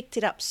he picked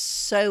it up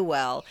so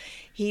well.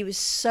 He was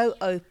so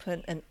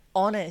open and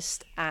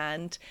honest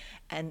and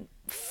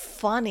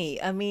funny.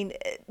 I mean,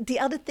 the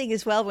other thing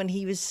as well, when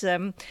he was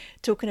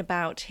talking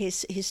about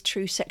his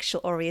true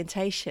sexual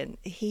orientation,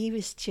 he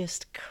was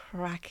just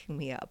cracking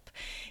me up.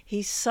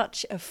 He's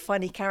such a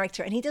funny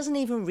character, and he doesn't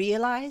even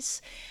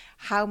realize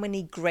how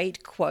many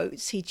great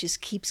quotes he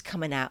just keeps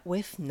coming out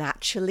with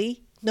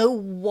naturally. No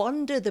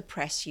wonder the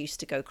press used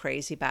to go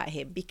crazy about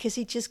him, because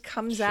he just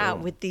comes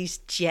out with these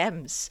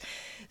gems.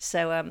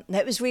 So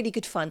that was really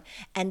good fun.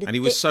 And he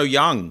was so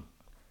young.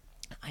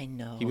 I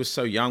know. He was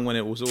so young when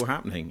it was all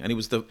happening. And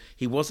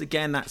he was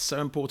again, that's so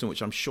important,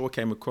 which I'm sure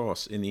came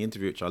across in the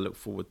interview, which I look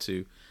forward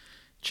to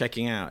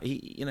checking out.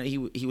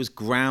 He was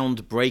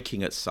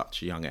groundbreaking at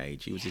such a young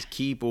age. He was this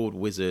keyboard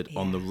wizard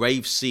on the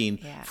rave scene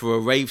for a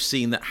rave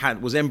scene that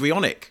was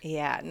embryonic.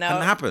 Yeah, no. It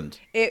hadn't happened.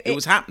 It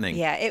was happening.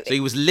 Yeah. So he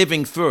was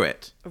living through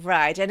it.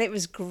 Right, and it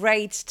was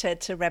great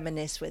to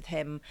reminisce with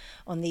him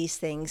on these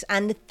things.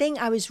 And the thing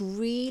I was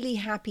really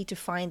happy to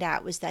find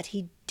out was that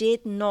he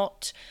did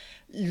not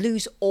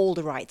lose all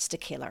the rights to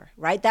Killer,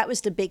 right? That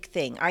was the big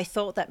thing. I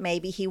thought that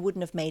maybe he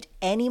wouldn't have made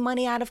any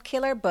money out of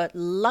Killer, but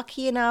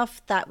lucky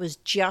enough, that was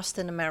just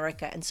in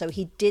America. And so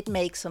he did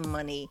make some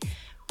money,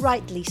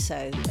 rightly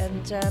so.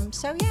 And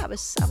so, yeah, I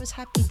was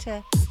happy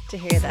to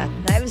hear that.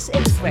 It was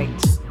great.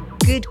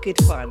 Good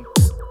fun.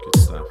 Good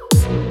stuff.